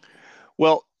you?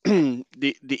 Well,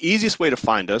 the easiest way to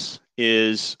find us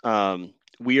is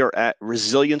we are at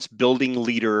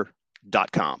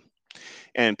resiliencebuildingleader.com.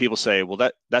 And people say, well,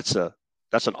 that's an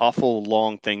awful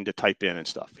long thing to type in and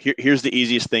stuff. Here's the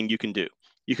easiest thing you can do.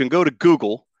 You can go to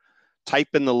Google, type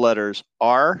in the letters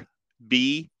RBLP,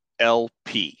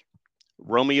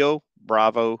 Romeo,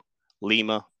 Bravo,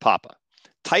 Lima, Papa.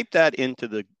 Type that into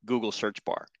the Google search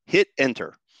bar. Hit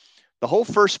enter. The whole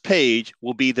first page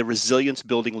will be the Resilience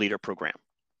Building Leader Program.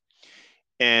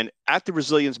 And at the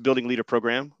Resilience Building Leader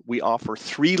Program, we offer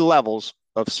 3 levels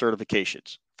of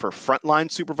certifications for frontline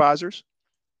supervisors,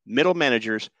 middle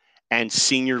managers, and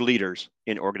senior leaders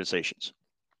in organizations.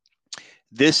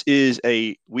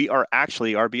 We are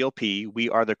actually RBLP. We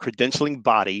are the credentialing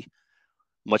body,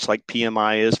 much like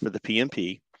PMI is for the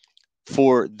PMP,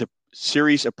 for the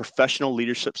series of professional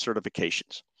leadership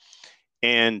certifications.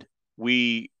 And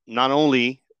we not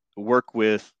only work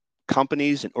with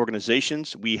companies and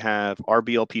organizations, we have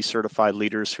RBLP certified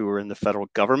leaders who are in the federal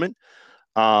government.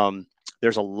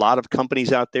 There's a lot of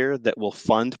companies out there that will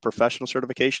fund professional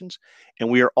certifications. And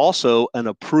we are also an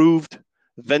approved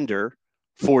vendor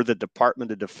for the Department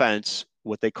of Defense,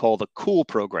 what they call the COOL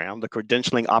program, the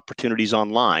Credentialing Opportunities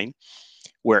Online,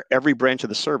 where every branch of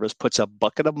the service puts a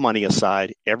bucket of money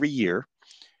aside every year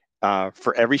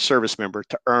for every service member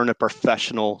to earn a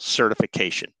professional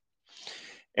certification.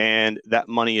 And that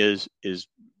money is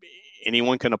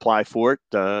anyone can apply for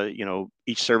it.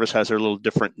 Each service has their little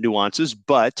different nuances,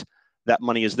 but that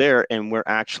money is there, and we're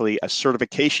actually a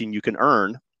certification you can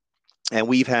earn. And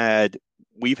we've had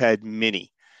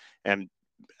many, and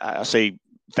I say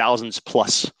thousands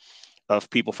plus of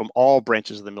people from all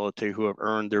branches of the military who have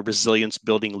earned their resilience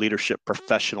building leadership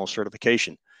professional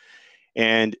certification.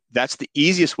 And that's the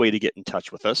easiest way to get in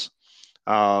touch with us.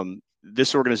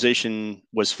 This organization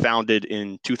was founded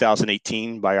in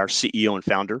 2018 by our CEO and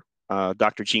founder,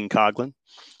 Dr. Gene Coughlin,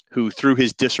 who through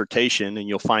his dissertation, and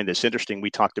you'll find this interesting, we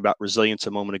talked about resilience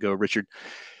a moment ago, Richard.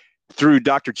 Through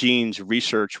Dr. Gene's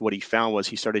research, what he found was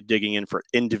he started digging in for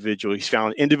he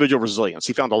found individual resilience.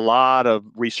 He found a lot of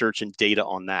research and data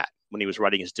on that when he was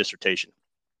writing his dissertation.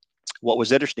 What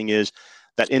was interesting is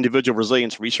that individual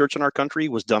resilience research in our country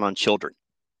was done on children,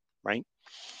 right?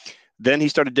 Then he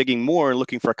started digging more and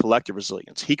looking for collective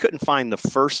resilience. He couldn't find the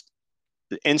first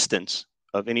instance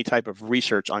of any type of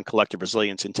research on collective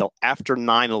resilience until after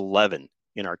 9/11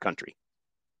 in our country,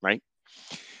 right?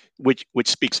 Which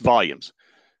speaks volumes.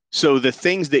 So the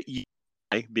things that you,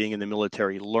 being in the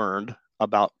military, learned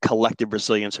about collective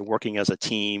resilience and working as a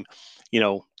team,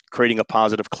 creating a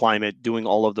positive climate, doing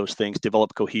all of those things,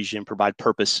 develop cohesion, provide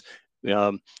purpose,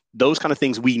 those kind of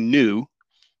things we knew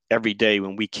every day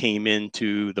when we came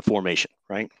into the formation,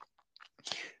 right?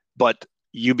 But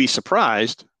you'd be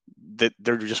surprised that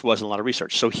there just wasn't a lot of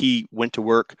research. So he went to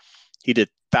work, he did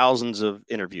thousands of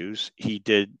interviews, he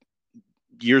did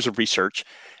years of research,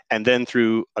 and then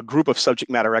through a group of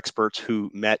subject matter experts who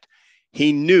met,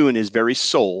 he knew in his very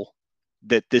soul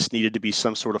that this needed to be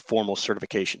some sort of formal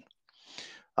certification.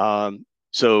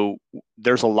 So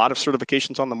there's a lot of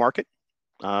certifications on the market,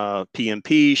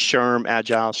 PMP, SHRM,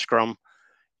 Agile, Scrum,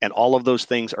 and all of those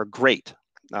things are great.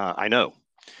 I know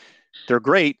they're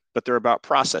great, but they're about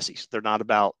processes. They're not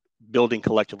about building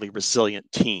collectively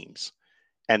resilient teams.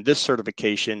 And this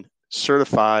certification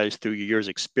certifies through your years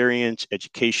experience,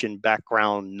 education,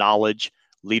 background, knowledge,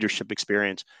 leadership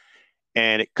experience,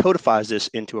 and it codifies this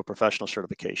into a professional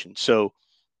certification. So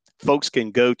folks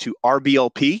can go to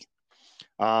RBLP,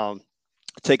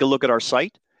 take a look at our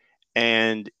site,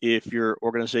 and if your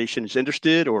organization is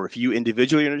interested or if you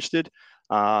individually are interested,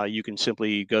 you can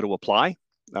simply go to apply,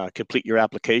 complete your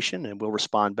application, and we'll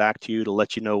respond back to you to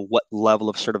let you know what level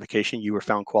of certification you were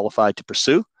found qualified to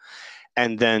pursue,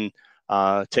 and then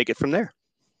take it from there.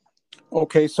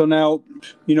 Okay, so now,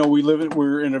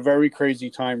 we're in a very crazy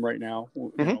time right now.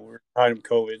 We're in time of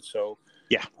COVID, so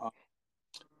yeah.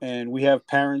 And we have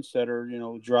parents that are,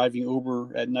 driving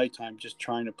Uber at nighttime, just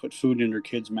trying to put food in their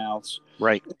kids' mouths.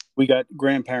 Right. We got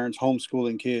grandparents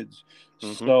homeschooling kids.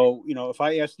 Mm-hmm. So, if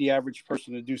I ask the average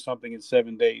person to do something in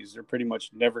 7 days, they're pretty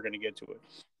much never going to get to it.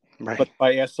 Right. But if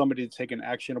I ask somebody to take an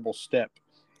actionable step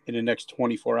in the next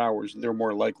 24 hours, they're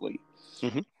more likely.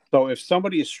 Mm-hmm. So if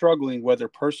somebody is struggling, whether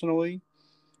personally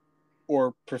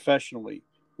or professionally,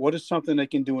 what is something they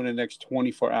can do in the next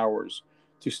 24 hours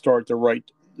to start to right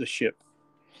the ship?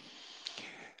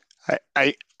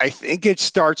 I think it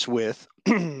starts with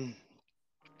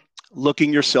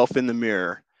looking yourself in the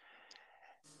mirror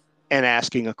and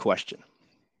asking a question.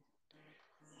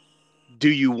 Do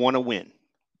you want to win?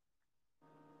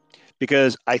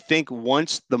 Because I think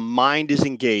once the mind is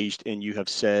engaged and you have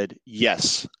said,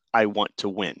 yes, I want to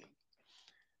win,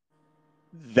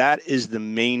 that is the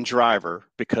main driver,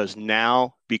 because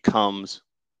now becomes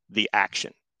the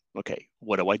action. Okay,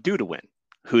 what do I do to win?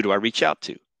 Who do I reach out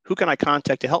to? Who can I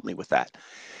contact to help me with that?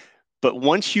 But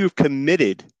once you've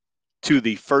committed to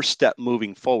the first step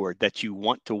moving forward, that you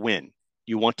want to win,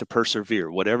 you want to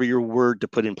persevere, whatever your word to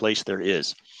put in place there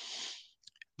is,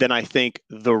 then I think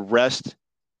the rest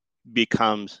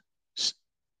becomes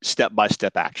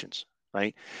step-by-step actions,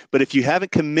 right? But if you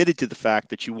haven't committed to the fact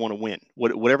that you want to win,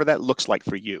 whatever that looks like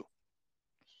for you,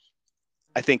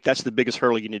 I think that's the biggest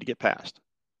hurdle you need to get past,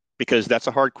 because that's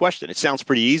a hard question. It sounds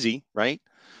pretty easy, right?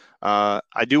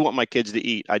 I do want my kids to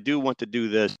eat. I do want to do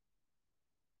this.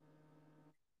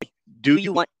 Do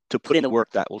you want to put in the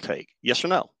work that will take? Yes or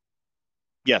no?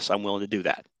 Yes, I'm willing to do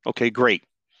that. Okay, great.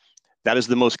 That is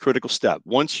the most critical step.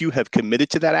 Once you have committed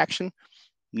to that action,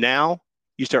 now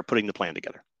you start putting the plan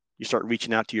together. You start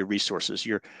reaching out to your resources,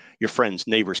 your friends,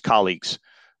 neighbors, colleagues.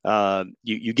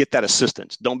 You get that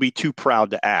assistance. Don't be too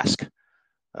proud to ask,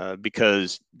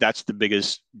 because that's the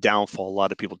biggest downfall a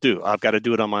lot of people do. I've got to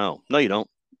do it on my own. No, you don't.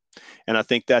 And I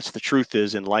think that's the truth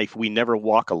is in life, we never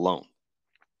walk alone.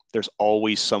 There's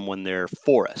always someone there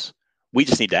for us. We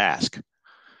just need to ask.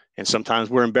 And sometimes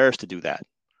we're embarrassed to do that.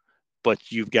 But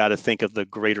you've got to think of the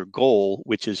greater goal,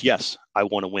 which is, yes, I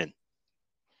want to win.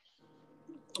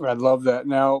 I love that.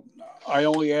 Now, I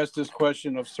only ask this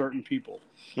question of certain people.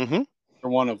 Mm-hmm.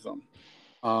 You're one of them.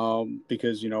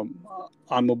 Because,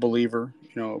 I'm a believer.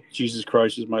 Jesus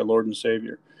Christ is my Lord and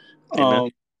Savior.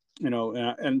 Amen.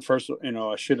 And first,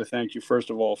 I should have thanked you, first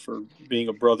of all, for being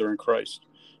a brother in Christ,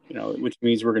 which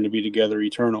means we're going to be together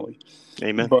eternally.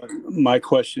 Amen. But my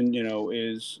question,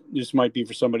 is this might be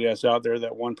for somebody that's out there,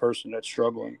 that one person that's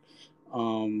struggling,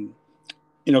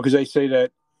 because they say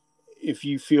that if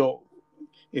you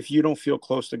don't feel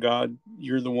close to God,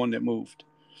 you're the one that moved.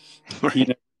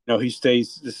 Right. He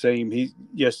stays the same. He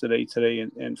yesterday, today,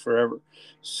 and forever.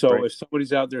 So Right. if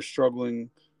somebody's out there struggling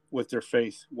with their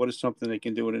faith, what is something they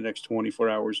can do in the next 24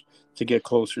 hours to get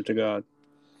closer to God?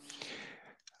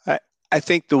 I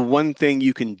think the one thing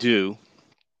you can do,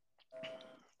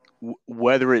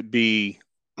 whether it be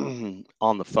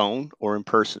on the phone or in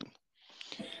person,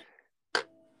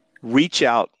 reach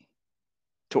out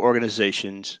to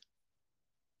organizations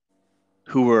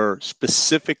who are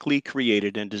specifically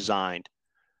created and designed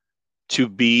to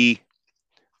be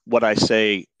what I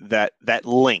say, that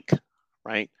link,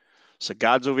 right? So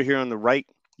God's over here on the right,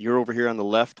 you're over here on the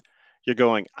left. You're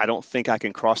going, I don't think I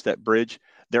can cross that bridge.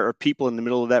 There are people in the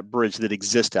middle of that bridge that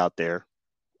exist out there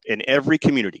in every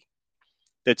community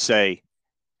that say,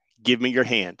 give me your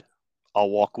hand, I'll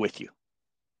walk with you.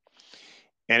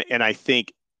 And I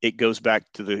think it goes back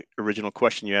to the original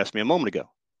question you asked me a moment ago.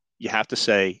 You have to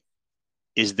say,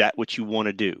 is that what you want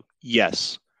to do?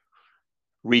 Yes.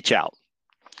 Reach out,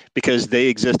 because they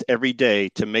exist every day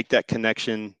to make that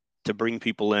connection, to bring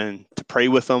people in, to pray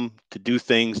with them, to do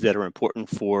things that are important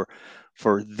for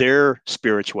their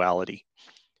spirituality.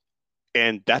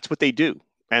 And that's what they do.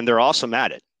 And they're awesome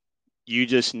at it. You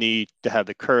just need to have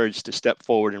the courage to step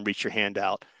forward and reach your hand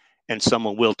out, and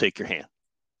someone will take your hand.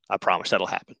 I promise that'll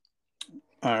happen.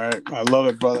 All right. I love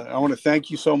it, brother. I want to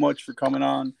thank you so much for coming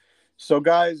on. So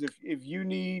guys, if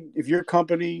your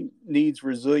company needs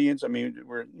resilience, I mean,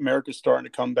 America's starting to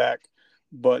come back,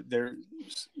 but there's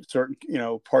certain,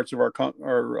 parts of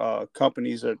our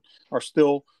companies that are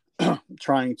still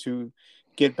trying to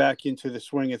get back into the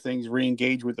swing of things,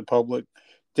 re-engage with the public.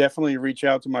 Definitely reach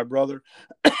out to my brother.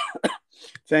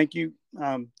 Thank you.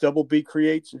 Double B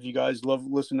Creates. If you guys love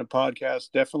listening to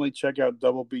podcasts, definitely check out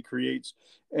Double B Creates.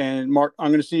 And Mark,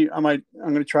 I'm going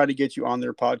to try to get you on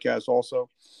their podcast also.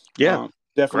 Yeah.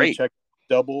 Definitely Great. check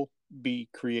Double B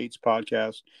Creates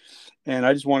podcast. And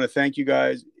I just want to thank you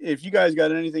guys. If you guys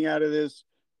got anything out of this,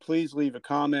 please leave a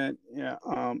comment,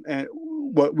 and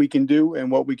what we can do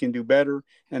and what we can do better.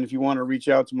 And if you want to reach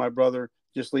out to my brother,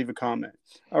 just leave a comment.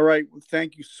 All right.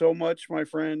 Thank you so much, my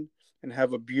friend, and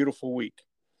have a beautiful week.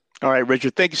 All right,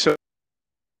 Richard, thank you so much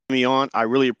for having me on. I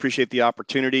really appreciate the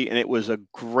opportunity, and it was a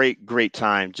great, great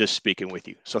time just speaking with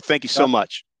you. So thank you so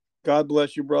much. God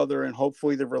bless you, brother, and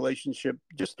hopefully the relationship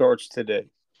just starts today.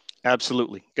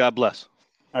 Absolutely. God bless.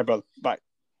 All right, brother. Bye.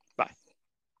 Bye.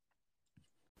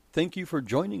 Thank you for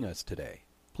joining us today.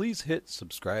 Please hit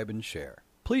subscribe and share.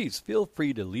 Please feel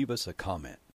free to leave us a comment.